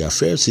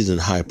Pharisees and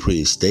high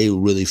priests, they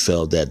really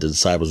felt that the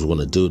disciples were going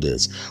to do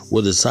this.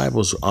 Well, the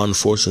disciples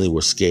unfortunately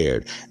were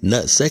scared.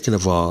 Second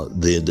of all,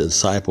 the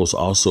disciples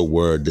also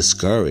were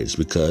discouraged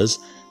because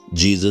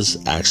Jesus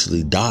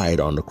actually died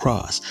on the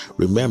cross.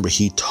 Remember,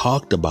 he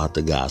talked about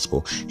the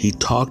gospel. He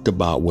talked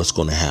about what's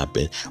going to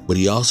happen, but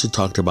he also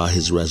talked about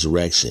his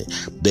resurrection.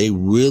 They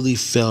really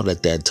felt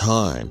at that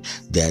time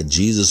that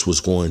Jesus was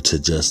going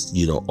to just,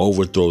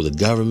 overthrow the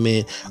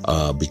government,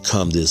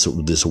 become this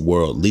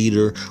world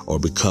leader, or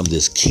become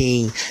this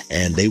king.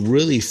 And they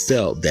really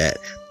felt that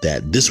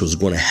this was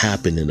going to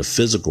happen in the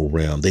physical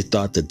realm. They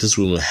thought that this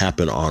was going to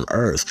happen on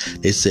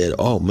earth. They said,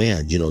 oh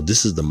man,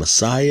 this is the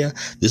Messiah.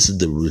 This is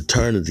the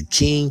return of the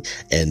king.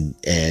 And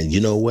you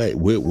know what?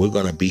 We're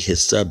going to be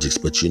his subjects.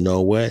 But you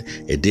know what?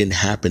 It didn't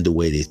happen the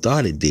way they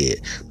thought it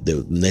did.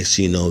 The next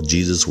thing you know,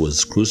 Jesus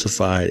was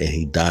crucified and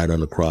he died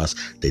on the cross.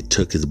 They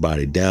took his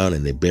body down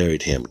and they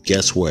buried him.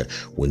 Guess what?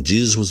 When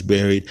Jesus was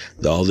buried,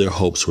 all their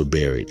hopes were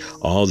buried.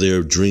 All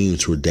their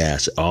dreams were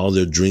dashed. All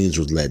their dreams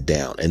were let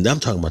down. And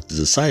I'm talking about the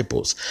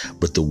disciples.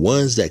 But the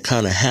ones that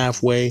kind of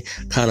halfway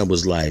kind of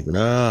was like,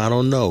 nah, I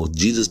don't know.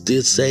 Jesus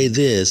did say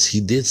this. He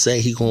did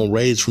say he gonna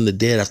raise from the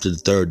dead after the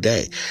third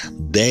day.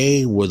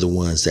 They were the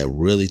ones that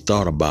really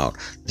thought about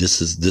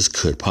this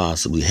could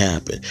possibly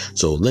happen.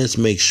 So let's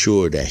make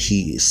sure that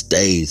he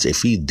stays.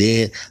 If he's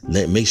dead,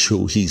 make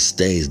sure he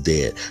stays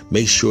dead.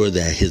 Make sure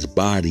that his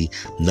body,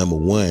 number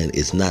one,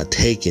 is not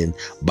taken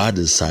by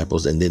the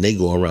disciples, and then they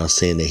go around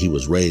saying that he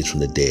was raised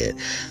from the dead.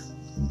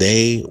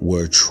 They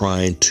were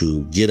trying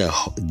to get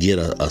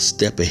a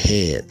step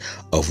ahead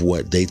of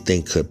what they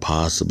think could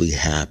possibly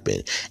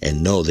happen.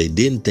 And no, they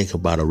didn't think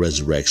about a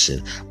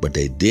resurrection, but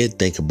they did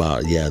think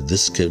about,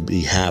 this could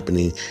be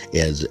happening,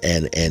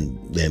 and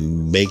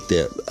make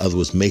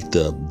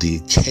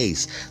the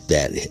case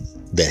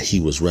that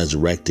he was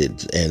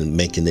resurrected and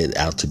making it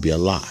out to be a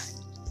lie.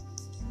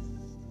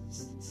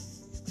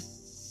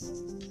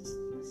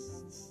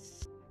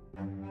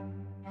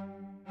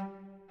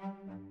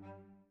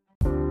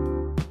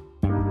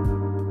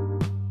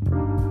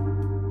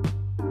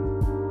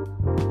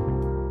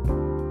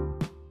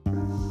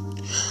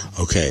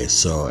 Okay,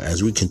 so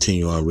as we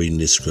continue on reading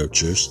these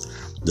scriptures,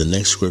 the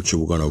next scripture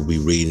we're going to be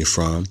reading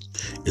from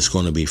is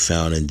going to be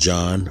found in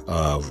John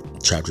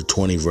chapter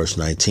 20, verse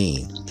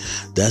 19.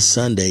 That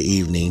Sunday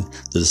evening,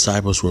 the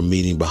disciples were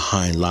meeting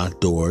behind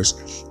locked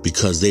doors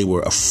because they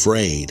were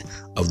afraid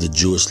of the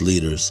Jewish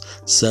leaders.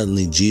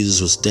 Suddenly,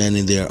 Jesus was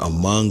standing there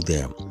among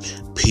them.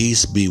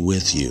 "Peace be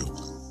with you,"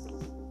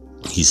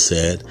 he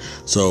said.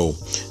 So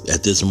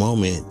at this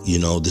moment,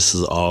 this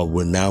is all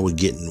we're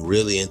getting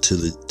really into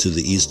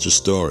the Easter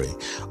story.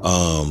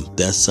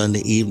 That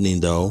Sunday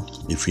evening, though,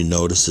 if you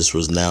notice, this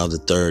was now the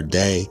third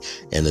day,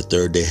 and the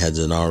third day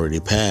hasn't already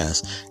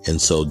passed. And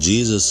so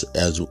Jesus,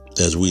 as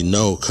we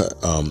know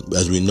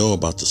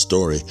about the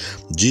story,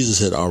 Jesus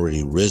had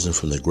already risen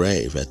from the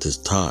grave at this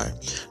time.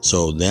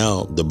 So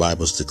now the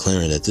Bible's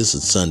declaring that this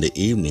is Sunday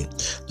evening.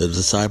 The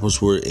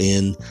disciples were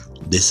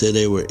they said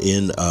they were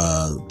in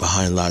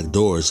behind locked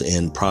doors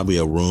in probably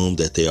a room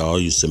that they all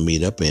used to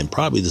meet up in,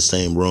 probably the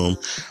same room.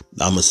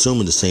 I'm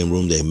assuming the same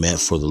room they met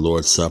for the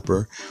Lord's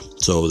Supper.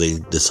 So they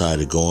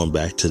decided going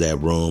back to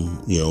that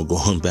room,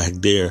 going back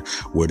there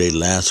where they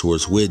last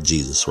was with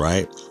Jesus,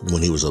 right?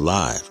 When he was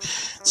alive.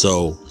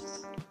 So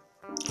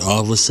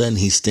all of a sudden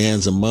he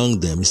stands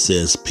among them. He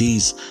says,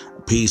 peace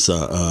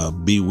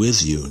be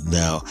with you.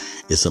 Now,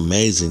 it's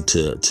amazing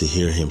to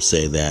hear him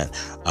say that.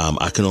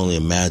 I can only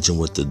imagine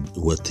what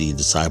the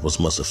disciples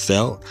must have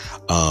felt,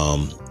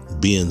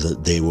 being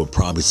that they were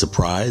probably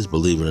surprised,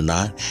 believe it or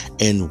not.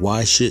 And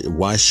why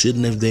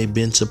shouldn't have they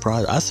been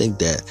surprised? I think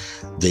that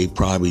they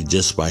probably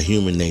just by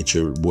human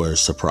nature were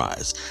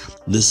surprised.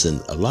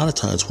 Listen, a lot of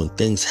times when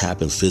things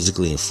happen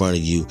physically in front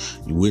of you,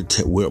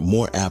 we're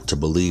more apt to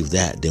believe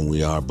that than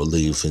we are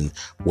believing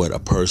what a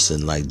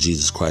person like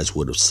Jesus Christ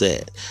would have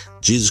said.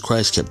 Jesus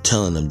Christ kept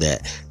telling them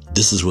that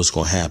this is what's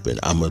going to happen.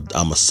 I'm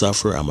a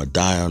suffer. I'm a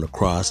die on the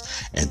cross.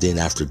 And then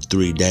after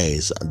 3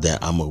 days that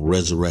I'm a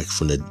resurrect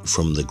from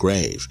the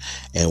grave.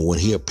 And when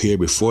he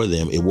appeared before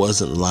them, it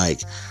wasn't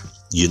like,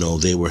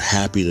 they were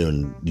happy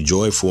and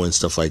joyful and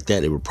stuff like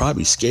that. They were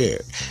probably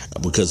scared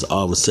because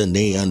all of a sudden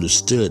they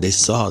understood. They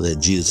saw that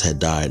Jesus had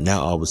died.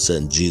 Now all of a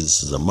sudden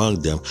Jesus is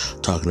among them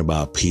talking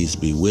about peace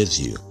be with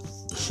you.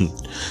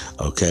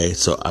 Okay.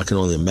 So I can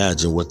only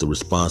imagine what the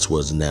response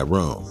was in that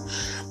room.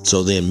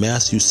 So then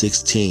Matthew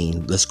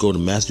 16, let's go to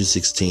Matthew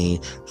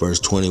 16, verse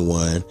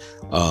 21.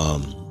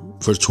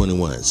 Verse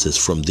 21 says,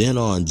 from then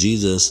on,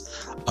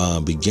 Jesus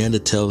began to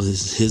tell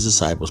his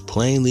disciples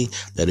plainly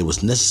that it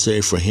was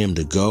necessary for him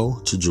to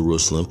go to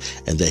Jerusalem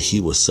and that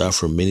he would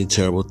suffer many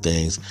terrible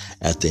things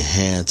at the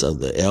hands of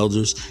the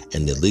elders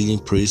and the leading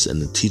priests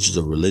and the teachers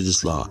of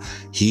religious law.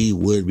 He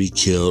would be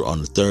killed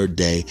on the third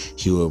day.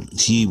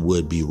 He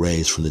would be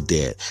raised from the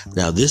dead.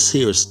 Now, this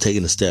here is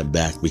taking a step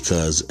back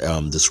because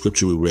the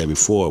scripture we read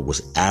before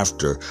was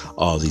after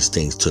all these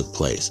things took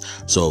place.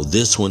 So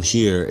this one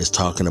here is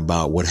talking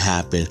about what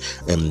happened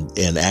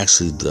and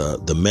actually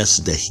the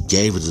message that he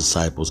gave his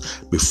disciples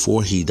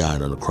before he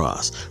died on the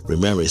cross.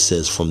 Remember, it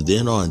says, from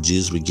then on,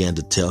 Jesus began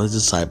to tell his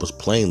disciples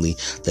plainly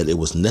that it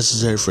was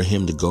necessary for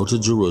him to go to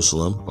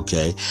Jerusalem,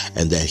 okay,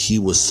 and that he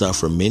would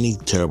suffer many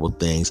terrible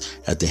things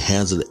at the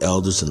hands of the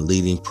elders and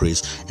leading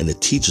priests and the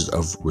teachers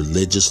of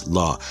religious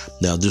law.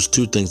 Now, there's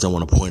two things I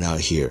want to point out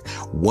here.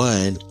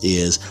 One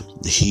is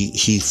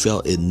he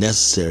felt it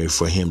necessary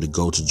for him to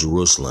go to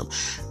Jerusalem.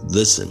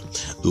 Listen,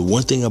 the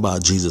one thing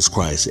about Jesus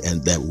Christ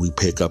and that we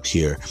pick up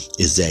here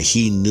is that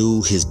he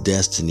knew his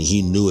destiny.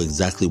 He knew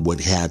exactly what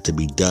had to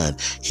be done.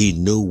 He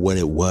knew what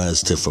it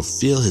was to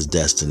fulfill his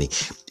destiny.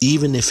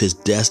 Even if his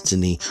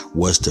destiny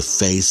was to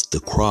face the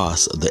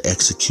cross, the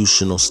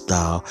executional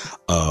style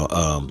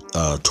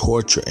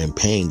torture and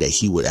pain that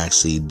he would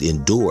actually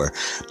endure.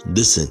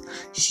 Listen,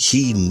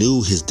 he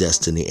knew his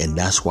destiny, and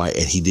that's why,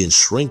 and he didn't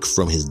shrink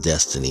from his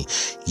destiny.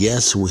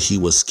 Yes, he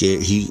was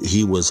scared.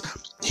 He was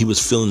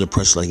feeling the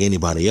pressure like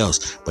anybody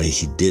else, but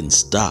he didn't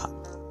stop.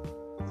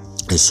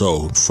 And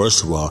so,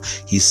 first of all,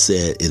 he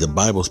said, the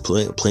Bible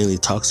plainly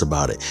talks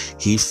about it.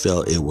 He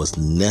felt it was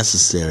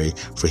necessary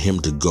for him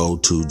to go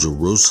to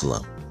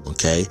Jerusalem.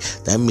 Okay,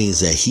 that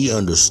means that he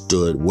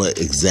understood what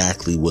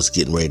exactly was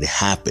getting ready to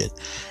happen,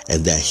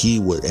 and that he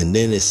would, and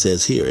then it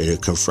says here, and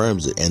it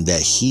confirms it, and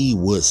that he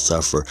would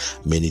suffer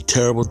many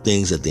terrible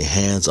things at the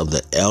hands of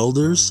the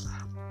elders,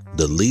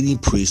 the leading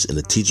priests, and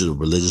the teachers of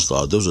religious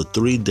law. Those are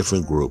three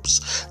different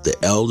groups. The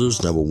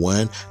elders, number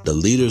one, the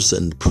leaders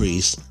and the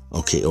priests,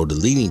 okay, or the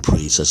leading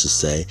priests, I should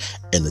say,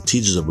 and the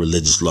teachers of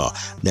religious law.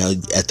 Now,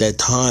 at that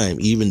time,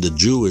 even the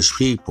Jewish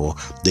people,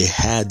 they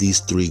had these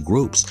three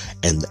groups,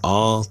 and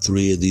all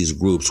three of these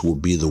groups will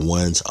be the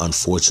ones,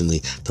 unfortunately,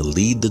 to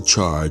lead the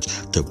charge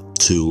to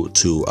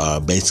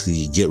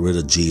basically get rid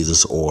of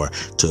Jesus, or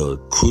to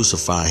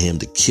crucify him,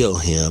 to kill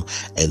him,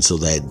 and so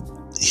that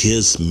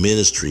his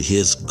ministry,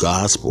 his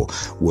gospel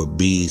would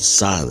be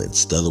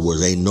silenced. In other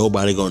words, ain't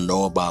nobody gonna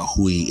know about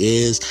who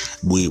he is.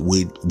 We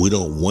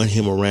don't want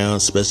him around,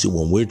 especially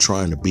when we're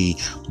trying to be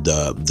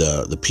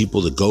the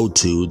people to go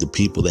to, the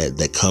people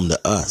that come to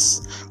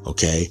us.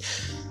 Okay.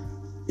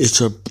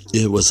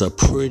 It was a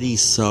pretty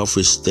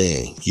selfish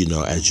thing,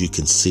 as you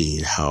can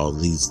see how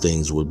these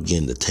things would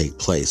begin to take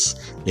place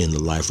in the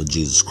life of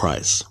Jesus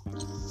Christ.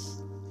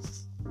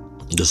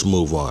 Let's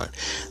move on.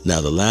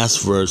 Now, the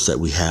last verse that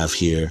we have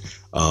here,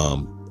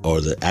 not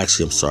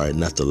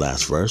the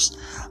last verse.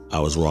 I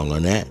was wrong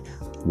on that.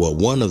 Well,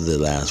 one of the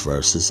last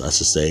verses, I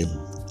should say,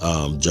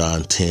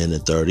 John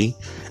 10:30.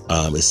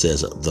 It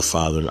says, the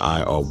Father and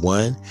I are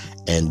one.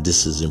 And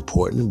this is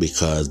important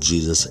because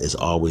Jesus is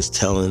always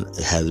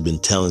has been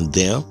telling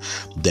them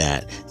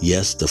that,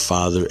 yes, the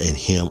Father and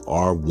him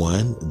are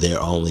one. They're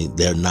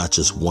not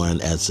just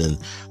one as an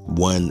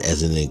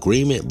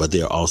agreement, but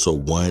they're also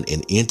one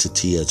in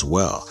entity as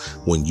well.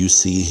 When you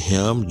see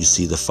him, you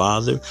see the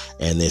Father.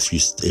 And if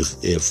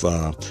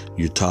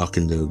you're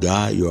talking to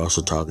God, you're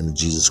also talking to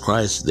Jesus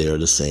Christ. They're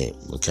the same.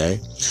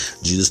 Okay.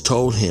 Jesus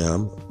told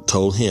him,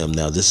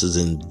 now this is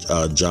in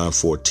John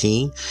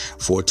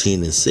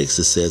 14:6.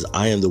 It says,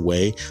 I am the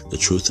way, the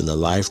truth, and the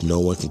life. No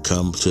one can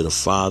come to the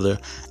Father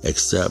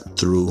except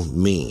through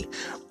me.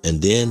 And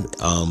then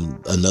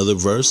another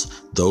verse,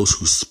 those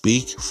who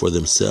speak for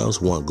themselves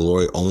want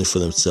glory only for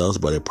themselves,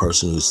 but a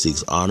person who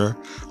seeks honor,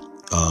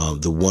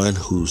 the one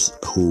who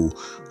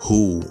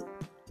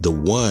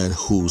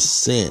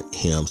sent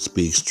him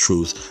speaks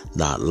truth,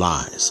 not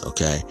lies.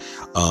 Okay.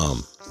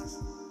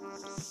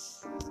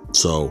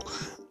 So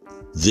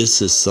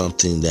this is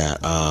something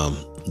that,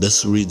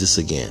 let's read this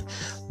again.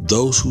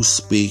 Those who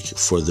speak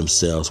for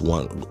themselves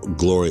want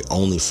glory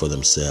only for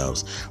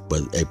themselves,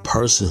 but a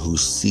person who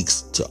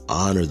seeks to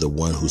honor the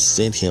one who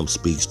sent him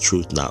speaks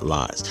truth, not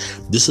lies.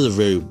 This is a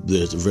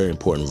very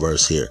important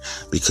verse here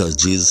because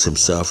Jesus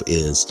himself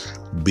is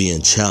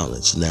being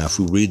challenged. Now, if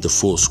we read the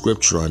full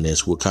scripture on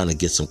this, we'll kind of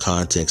get some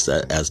context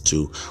as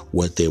to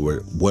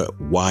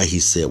why he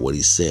said what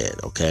he said.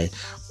 Okay.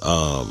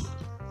 Hold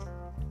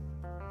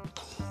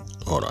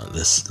on.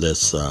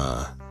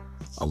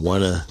 I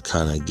want to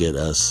kind of get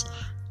us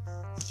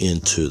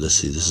into, let's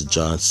see, this is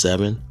John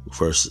 7,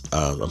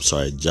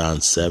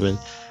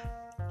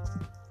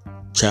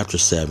 chapter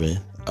 7,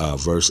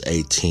 verse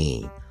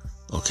 18.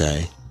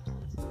 Okay.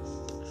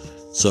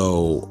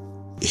 So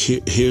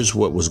here's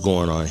what was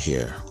going on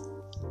here.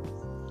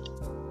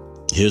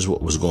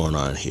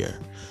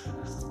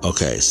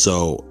 Okay.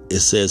 So it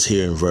says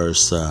here in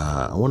verse,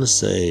 I want to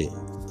say,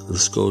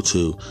 let's go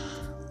to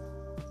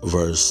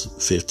verse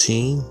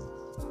 15.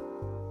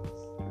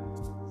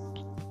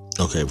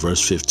 Okay,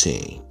 verse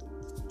 15.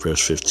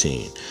 Verse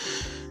 15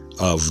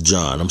 of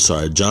John. I'm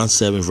sorry, John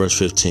 7, verse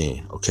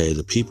 15. Okay,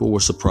 the people were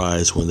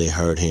surprised when they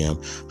heard him.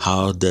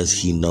 How does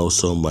he know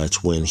so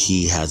much when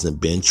he hasn't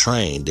been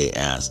trained? They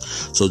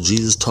asked. So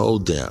Jesus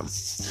told them,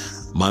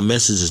 my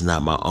message is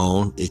not my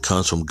own. It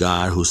comes from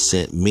God who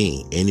sent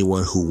me.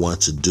 Anyone who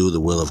wants to do the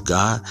will of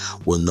God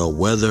will know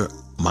whether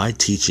my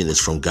teaching is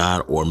from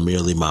God or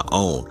merely my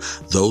own.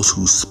 Those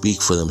who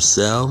speak for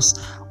themselves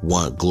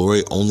want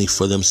glory only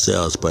for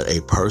themselves, but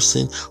a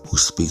person who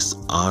seeks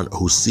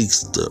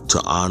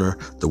to honor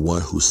the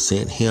one who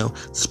sent him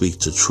speaks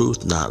the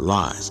truth, not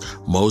lies.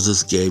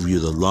 Moses gave you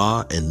the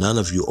law, and none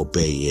of you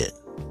obey it.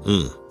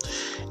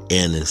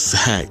 And in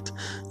fact,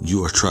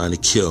 you are trying to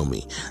kill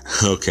me.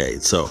 Okay,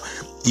 so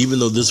even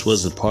though this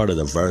wasn't part of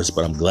the verse,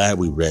 but I'm glad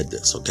we read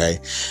this. Okay.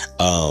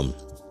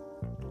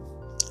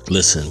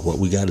 Listen, what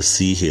we got to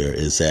see here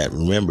is that,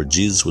 remember,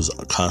 Jesus was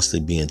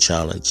constantly being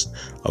challenged.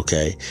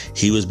 Okay.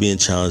 He was being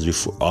challenged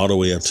before, all the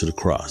way up to the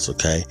cross.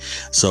 Okay.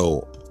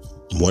 So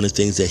one of the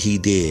things that he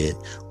did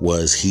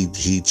was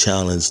he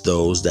challenged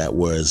those that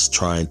was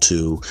trying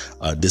to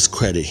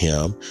discredit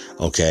him,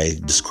 okay,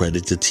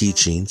 discredit the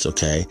teachings,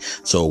 okay.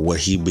 So what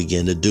he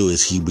began to do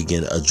is he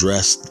began to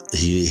address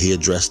his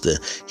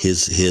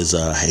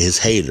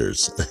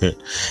haters.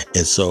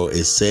 And so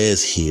it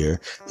says here,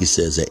 he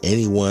says that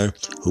anyone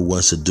who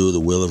wants to do the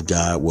will of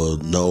God will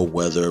know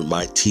whether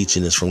my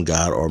teaching is from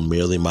God or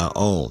merely my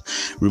own.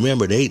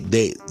 Remember, they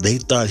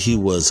thought he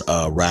was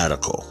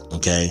radical,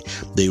 okay.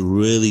 They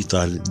really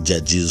thought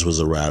that Jesus was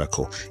a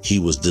radical. He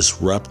was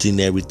disrupting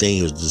everything.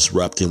 He was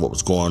disrupting what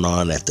was going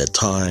on at that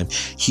time.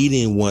 He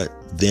didn't want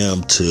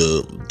them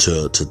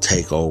to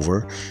take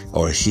over,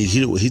 or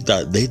he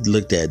thought they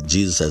looked at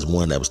Jesus as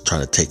one that was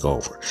trying to take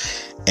over.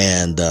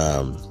 And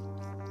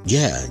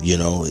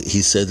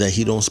he said that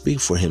he don't speak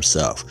for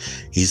himself.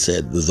 He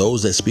said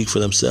those that speak for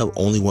themselves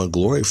only want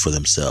glory for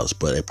themselves,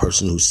 but a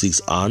person who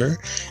seeks honor,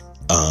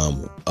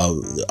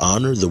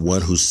 the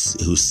one who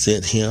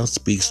sent him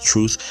speaks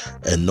truth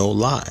and no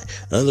lie.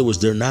 In other words,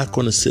 they're not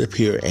going to sit up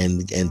here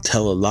and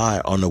tell a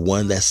lie on the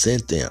one that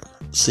sent him.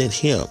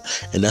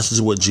 And that's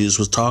just what Jesus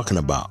was talking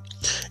about.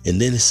 And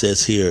then it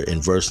says here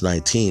in verse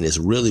 19, it's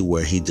really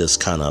where he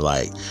just kind of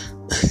like,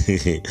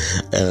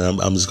 and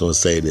I'm just going to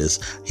say this.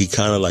 He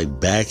kind of like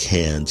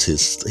backhands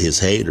his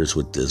haters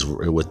with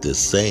this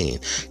saying.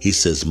 He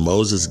says,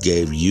 Moses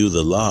gave you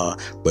the law,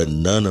 but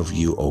none of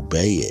you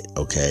obey it.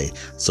 Okay.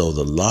 So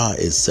the law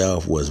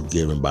itself was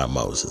given by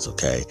Moses.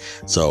 Okay.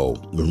 So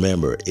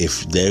remember,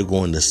 if they're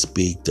going to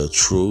speak the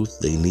truth,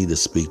 they need to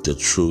speak the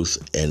truth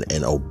and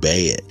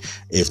obey it.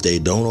 If they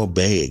don't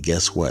obey it,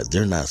 guess what?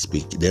 They're not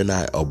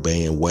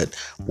obeying where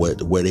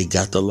they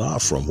got the law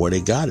from, where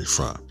they got it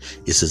from.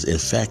 It says, in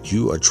fact,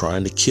 you are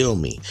trying to kill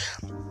me.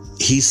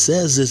 He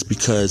says this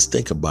because,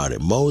 think about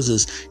it.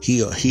 Moses, he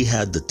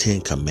had the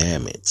 10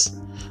 commandments.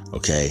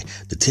 Okay.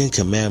 The 10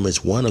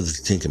 commandments, one of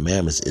the 10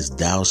 commandments is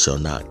thou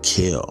shalt not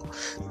kill.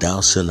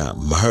 Thou shalt not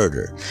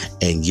murder.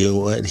 And you know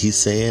what he's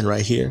saying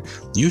right here?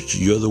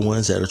 You're the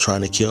ones that are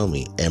trying to kill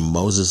me. And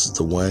Moses is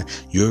the one,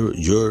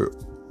 you're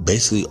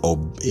basically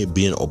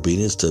being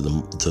obedient to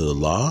the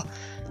law.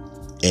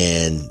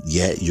 And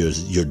yet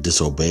you're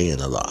disobeying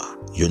the law.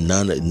 You're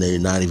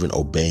not even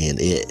obeying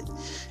it.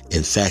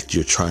 In fact,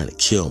 you're trying to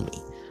kill me.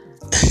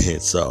 And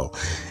so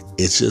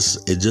it's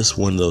just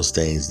one of those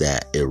things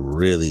that it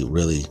really,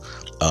 really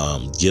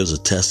gives a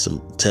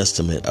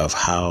testament of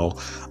how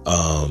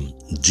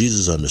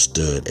Jesus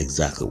understood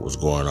exactly what was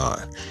going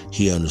on.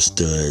 He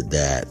understood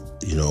that,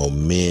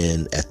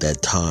 men at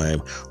that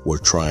time were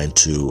trying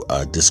to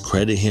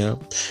discredit him.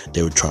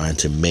 They were trying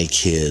to make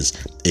his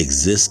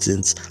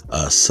existence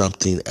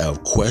something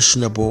of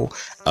questionable.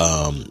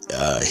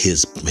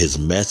 His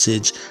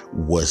message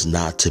was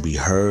not to be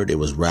heard. It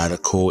was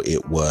radical.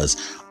 It was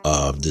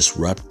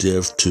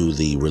disruptive to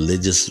the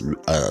religious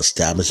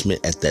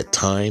establishment at that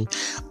time.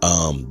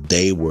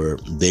 They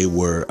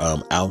were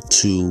out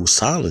to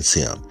silence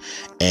him,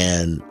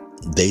 and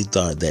they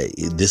thought that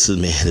this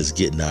man is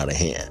getting out of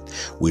hand.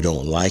 We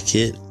don't like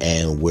it,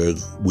 and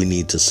we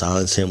need to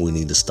silence him. We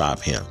need to stop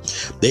him.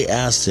 They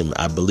asked him,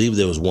 I believe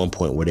there was one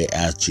point where they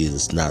asked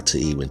Jesus not to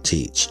even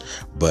teach,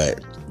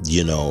 but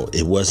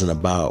it wasn't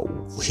about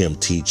him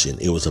teaching.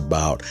 It was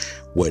about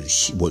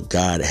what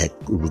God had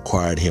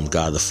required him.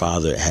 God the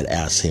Father had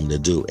asked him to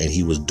do, and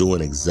he was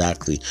doing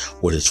exactly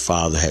what his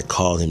Father had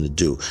called him to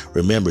do.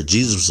 Remember,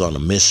 Jesus was on a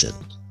mission.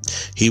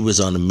 He was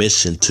on a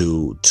mission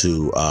to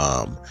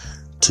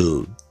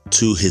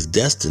his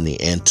destiny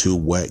and to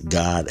what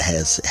God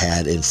has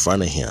had in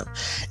front of him.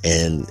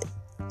 And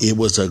it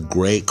was a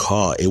great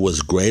call. It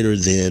was greater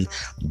than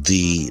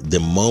the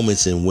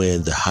moments in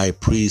when the high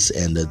priests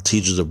and the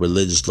teachers of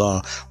religious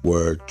law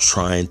were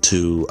trying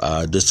to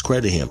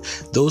discredit him.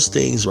 Those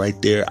things right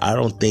there, I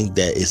don't think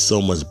that it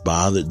so much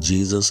bothered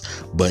Jesus,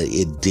 but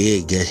it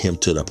did get him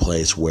to the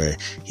place where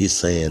he's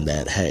saying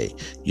that, hey,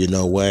 you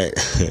know what?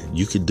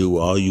 You can do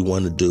all you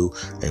want to do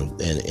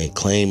and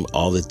claim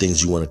all the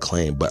things you want to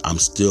claim, but I'm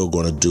still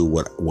going to do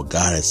what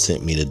God has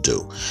sent me to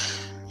do.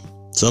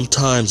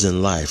 Sometimes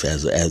in life,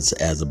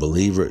 as a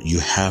believer, you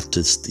have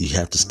to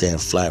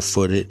stand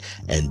flat-footed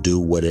and do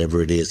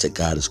whatever it is that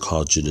God has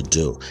called you to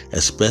do,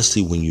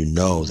 especially when you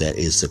know that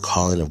it's the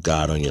calling of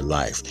God on your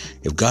life.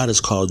 If God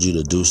has called you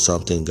to do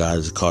something, God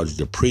has called you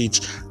to preach,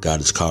 God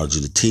has called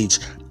you to teach,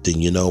 then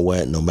you know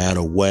what? No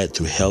matter what,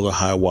 through hell or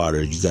high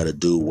water, you got to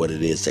do what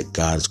it is that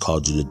God has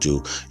called you to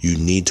do. You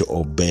need to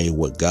obey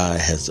what God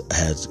has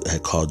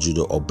called you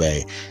to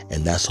obey,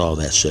 and that's all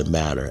that should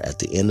matter. At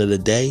the end of the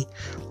day,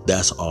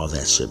 that's all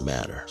that should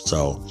matter.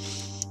 So,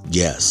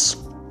 yes,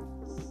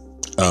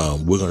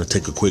 we're going to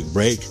take a quick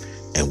break,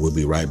 and we'll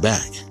be right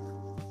back.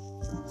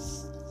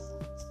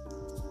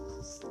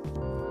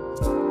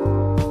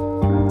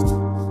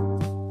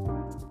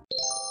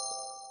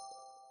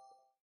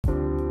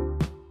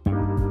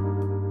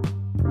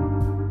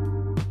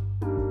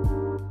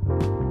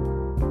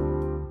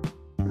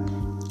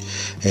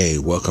 Hey,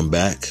 welcome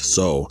back.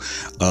 So,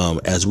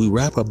 as we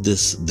wrap up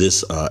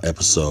this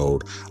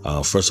episode,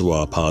 first of all,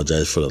 I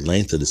apologize for the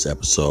length of this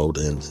episode,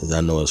 and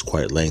I know it's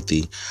quite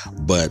lengthy,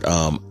 but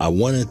I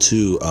wanted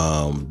to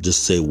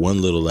just say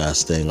one little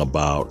last thing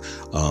about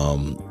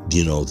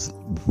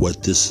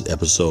what this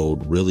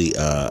episode really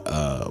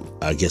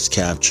I guess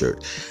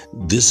captured.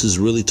 This is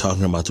really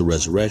talking about the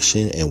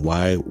resurrection and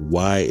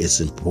why it's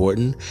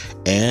important,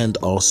 and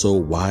also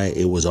why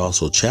it was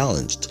also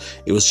challenged.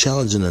 It was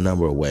challenged in a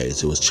number of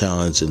ways. It was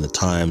challenged in the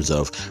times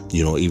of,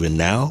 even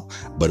now,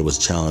 but it was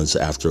challenged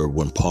after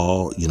when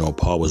Paul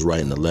was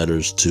writing the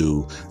letters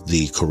to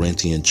the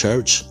Corinthian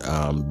church,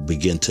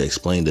 begin to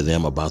explain to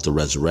them about the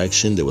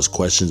resurrection. There was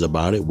questions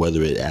about it,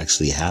 whether it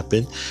actually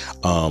happened.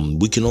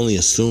 We can only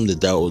assume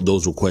that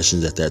those were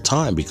questions at that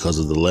time because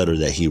of the letter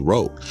that he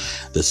wrote.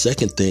 The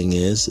second thing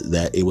is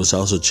that it was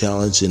also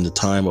challenged in the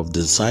time of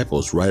the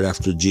disciples right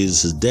after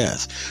Jesus'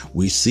 death.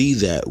 We see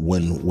that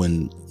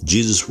when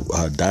Jesus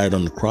died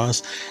on the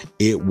cross,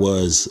 it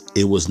was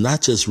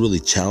not just really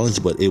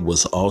challenged, but it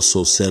was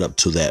also set up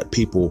to that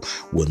people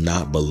would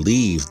not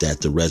believe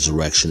that the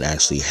resurrection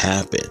actually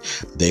happened.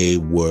 They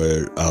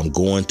were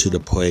going to the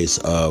place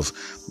of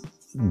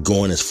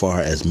going as far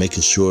as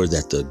making sure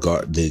that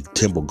the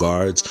temple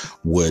guards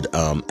would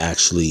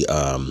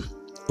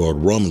or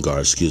Roman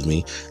guards,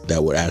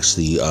 that would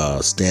actually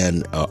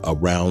stand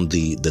around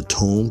the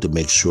tomb to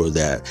make sure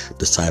that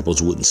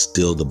disciples wouldn't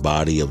steal the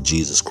body of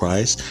Jesus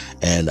Christ.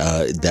 And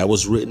that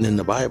was written in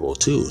the Bible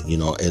too,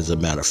 as a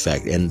matter of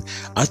fact. And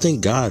I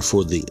thank God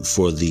for the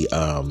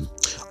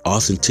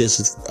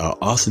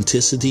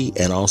authenticity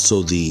and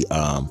also the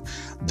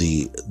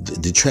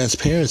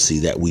transparency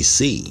that we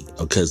see,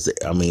 because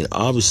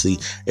obviously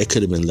it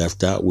could have been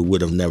left out. We would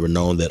have never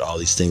known that all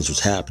these things was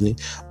happening,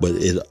 but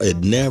it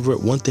never.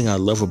 One thing I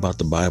love about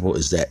the Bible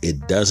is that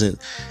it doesn't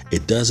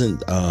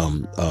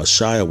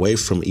shy away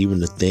from even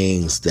the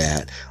things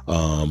that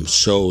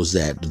shows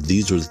that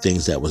these were the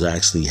things that was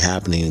actually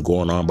happening and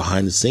going on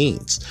behind the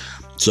scenes.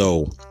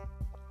 So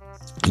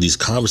these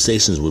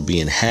conversations were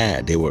being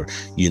had. They were,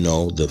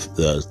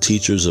 the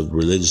teachers of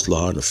religious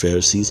law and the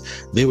Pharisees,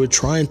 they were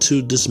trying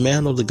to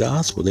dismantle the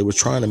gospel. They were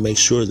trying to make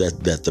sure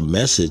that the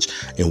message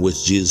in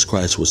which Jesus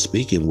Christ was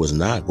speaking was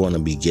not going to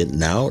be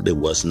getting out. It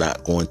was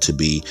not going to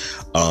be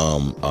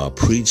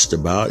preached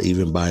about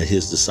even by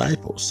his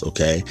disciples.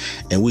 Okay.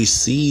 And we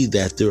see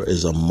that there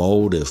is a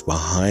motive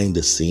behind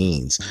the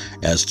scenes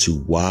as to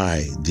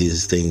why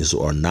these things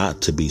are not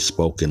to be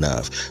spoken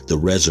of. The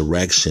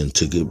resurrection,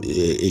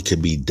 it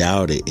could be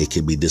doubted. It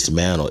can be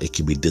dismantled. It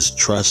can be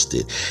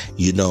distrusted.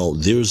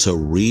 There's a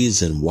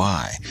reason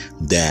why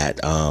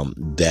that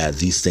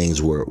these things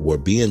were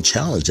being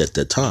challenged at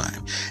the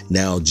time.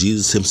 Now,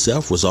 Jesus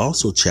himself was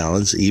also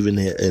challenged, even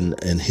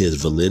in his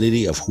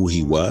validity of who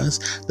he was,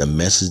 the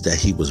message that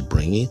he was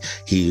bringing.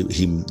 He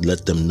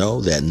let them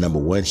know that, number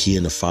one, he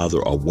and the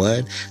Father are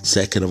one.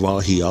 Second of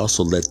all, he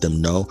also let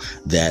them know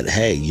that,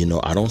 hey,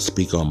 I don't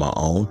speak on my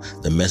own.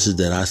 The message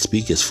that I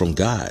speak is from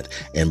God.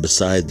 And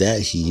beside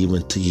that, he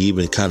even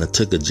kind of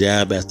took a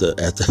jab at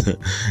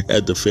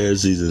the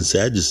Pharisees and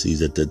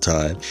Sadducees at the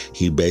time.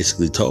 He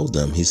basically told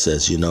them, he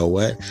says, you know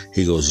what?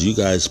 He goes, you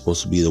guys are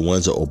supposed to be the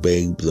ones that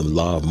obey the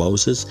law of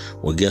Moses.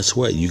 Well, guess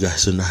what? You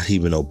guys are not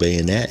even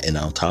obeying that. And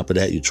on top of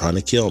that, you're trying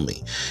to kill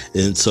me.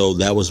 And so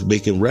that was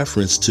making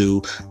reference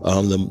to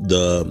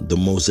the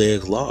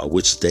Mosaic law,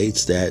 which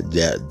states that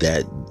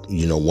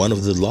one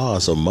of the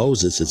laws of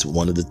Moses, it's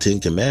one of the 10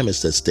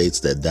 commandments that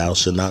states that thou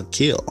shalt not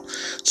kill.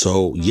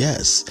 So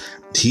yes,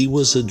 he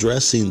was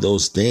addressing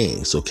those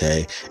things,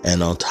 okay?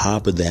 And on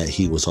top of that,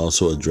 he was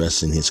also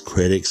addressing his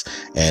critics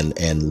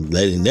and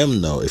letting them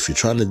know, if you're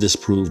trying to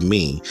disprove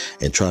me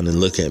and trying to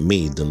look at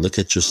me, then look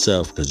at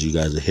yourself, because you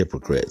guys are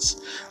hypocrites,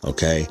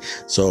 okay?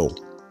 So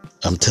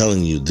I'm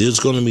telling you,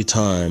 there's going to be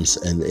times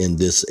in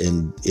this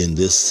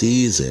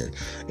season,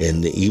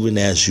 and even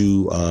as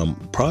you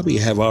probably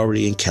have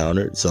already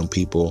encountered some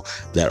people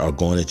that are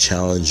going to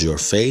challenge your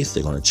faith.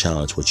 They're going to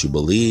challenge what you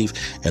believe.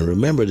 And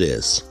remember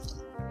this.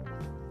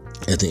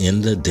 At the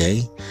end of the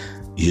day,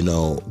 You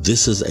know,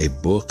 this is a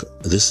book,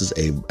 this is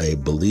a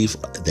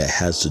belief that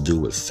has to do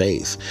with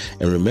faith.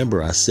 And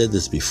remember, I said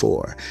this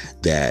before,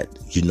 that,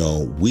 you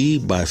know, we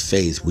by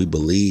faith, we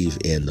believe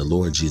in the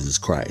Lord Jesus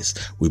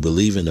Christ. We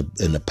believe in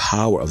the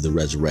power of the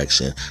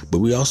resurrection, but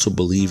we also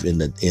believe in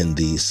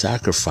the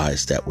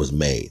sacrifice that was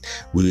made.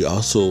 We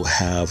also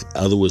have,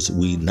 in other words,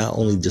 we not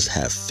only just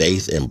have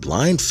faith and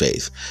blind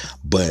faith,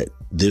 but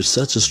there's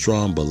such a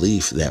strong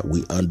belief that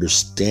we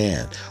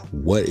understand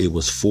what it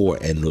was for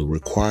and the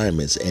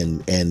requirements,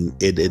 and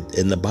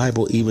the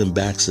Bible even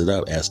backs it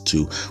up as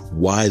to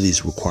why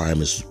these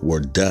requirements were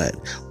done,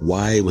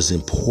 why it was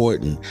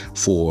important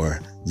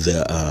for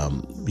the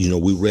you know,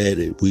 we read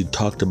it, we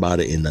talked about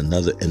it in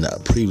a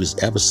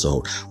previous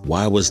episode.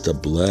 Why was the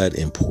blood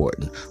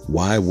important?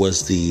 Why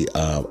was the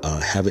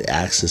having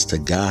access to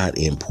God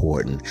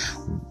important?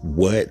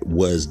 What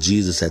was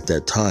Jesus at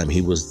that time?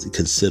 He was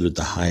considered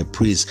the high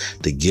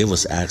priest to give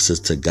us access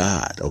to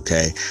God.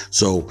 Okay,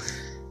 so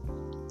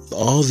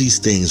all these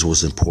things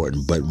was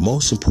important, but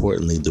most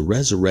importantly, the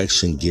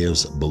resurrection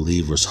gives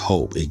believers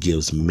hope. It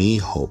gives me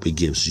hope. It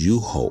gives you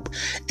hope.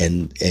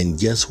 And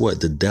guess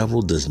what? The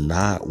devil does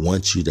not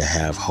want you to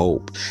have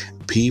hope.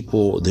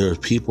 There are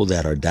people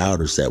that are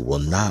doubters that will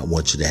not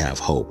want you to have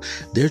hope.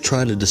 They're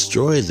trying to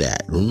destroy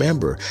that.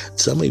 Remember, it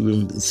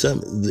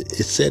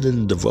said in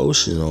the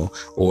devotional,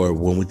 or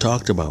when we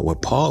talked about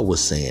what Paul was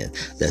saying,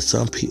 that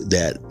some people,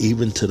 that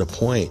even to the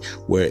point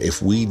where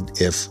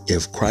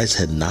if Christ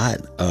had not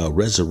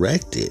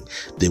resurrected,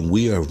 then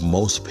we are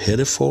most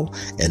pitiful.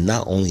 And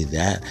not only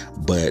that,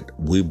 but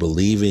we're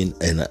believing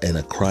in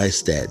a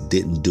Christ that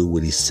didn't do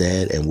what he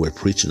said, and we're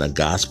preaching a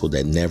gospel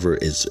that never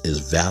is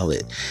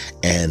valid.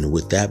 And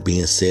with that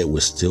being said, we're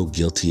still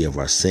guilty of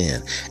our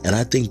sin. And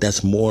I think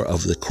that's more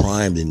of the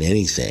crime than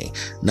anything.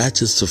 Not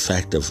just the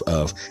fact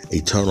of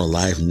eternal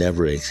life,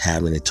 never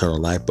having eternal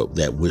life, but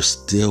that we're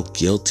still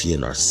guilty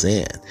in our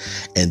sin.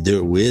 And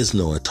there is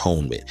no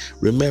atonement.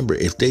 Remember,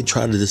 if they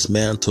try to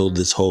dismantle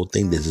this whole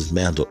thing, they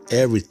dismantle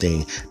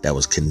everything that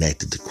was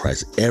connected to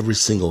Christ. Every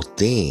single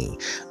thing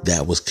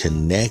that was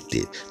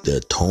connected. The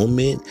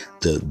atonement,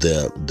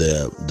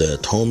 the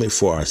atonement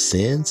for our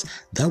sins,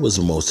 that was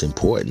the most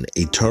important.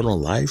 Eternal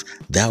life,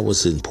 that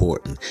was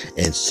important.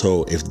 And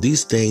so if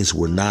these things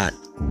were not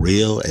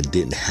real and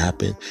didn't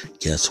happen,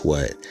 guess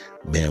what?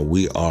 Man,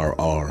 we are,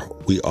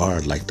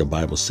 like the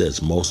Bible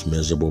says, most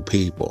miserable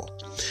people.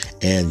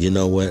 And you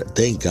know what?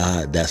 Thank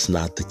God that's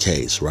not the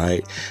case,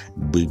 right?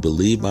 We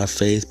believe by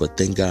faith, but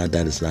thank God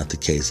that is not the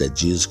case, that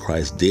Jesus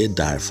Christ did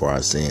die for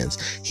our sins.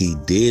 He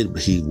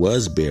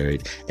was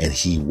buried, and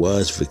he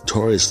was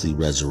victoriously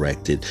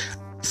resurrected,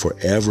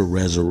 forever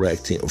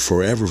resurrecting,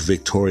 forever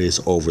victorious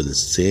over the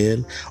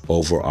sin,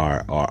 over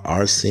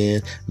our sin,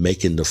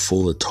 making the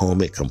full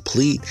atonement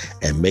complete,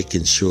 and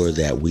making sure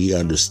that we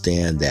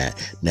understand that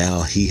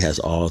now he has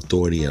all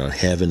authority on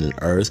heaven and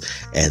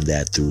earth, and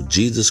that through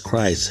Jesus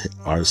Christ,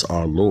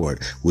 our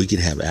Lord, we can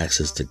have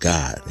access to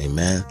God.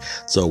 Amen.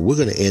 So we're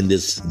going to end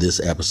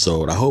this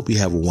episode. I hope you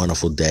have a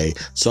wonderful day.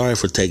 Sorry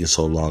for taking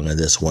so long on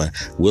this one.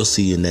 We'll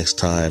see you next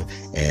time,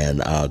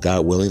 and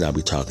God willing, I'll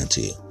be talking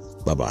to you.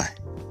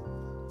 Bye-bye.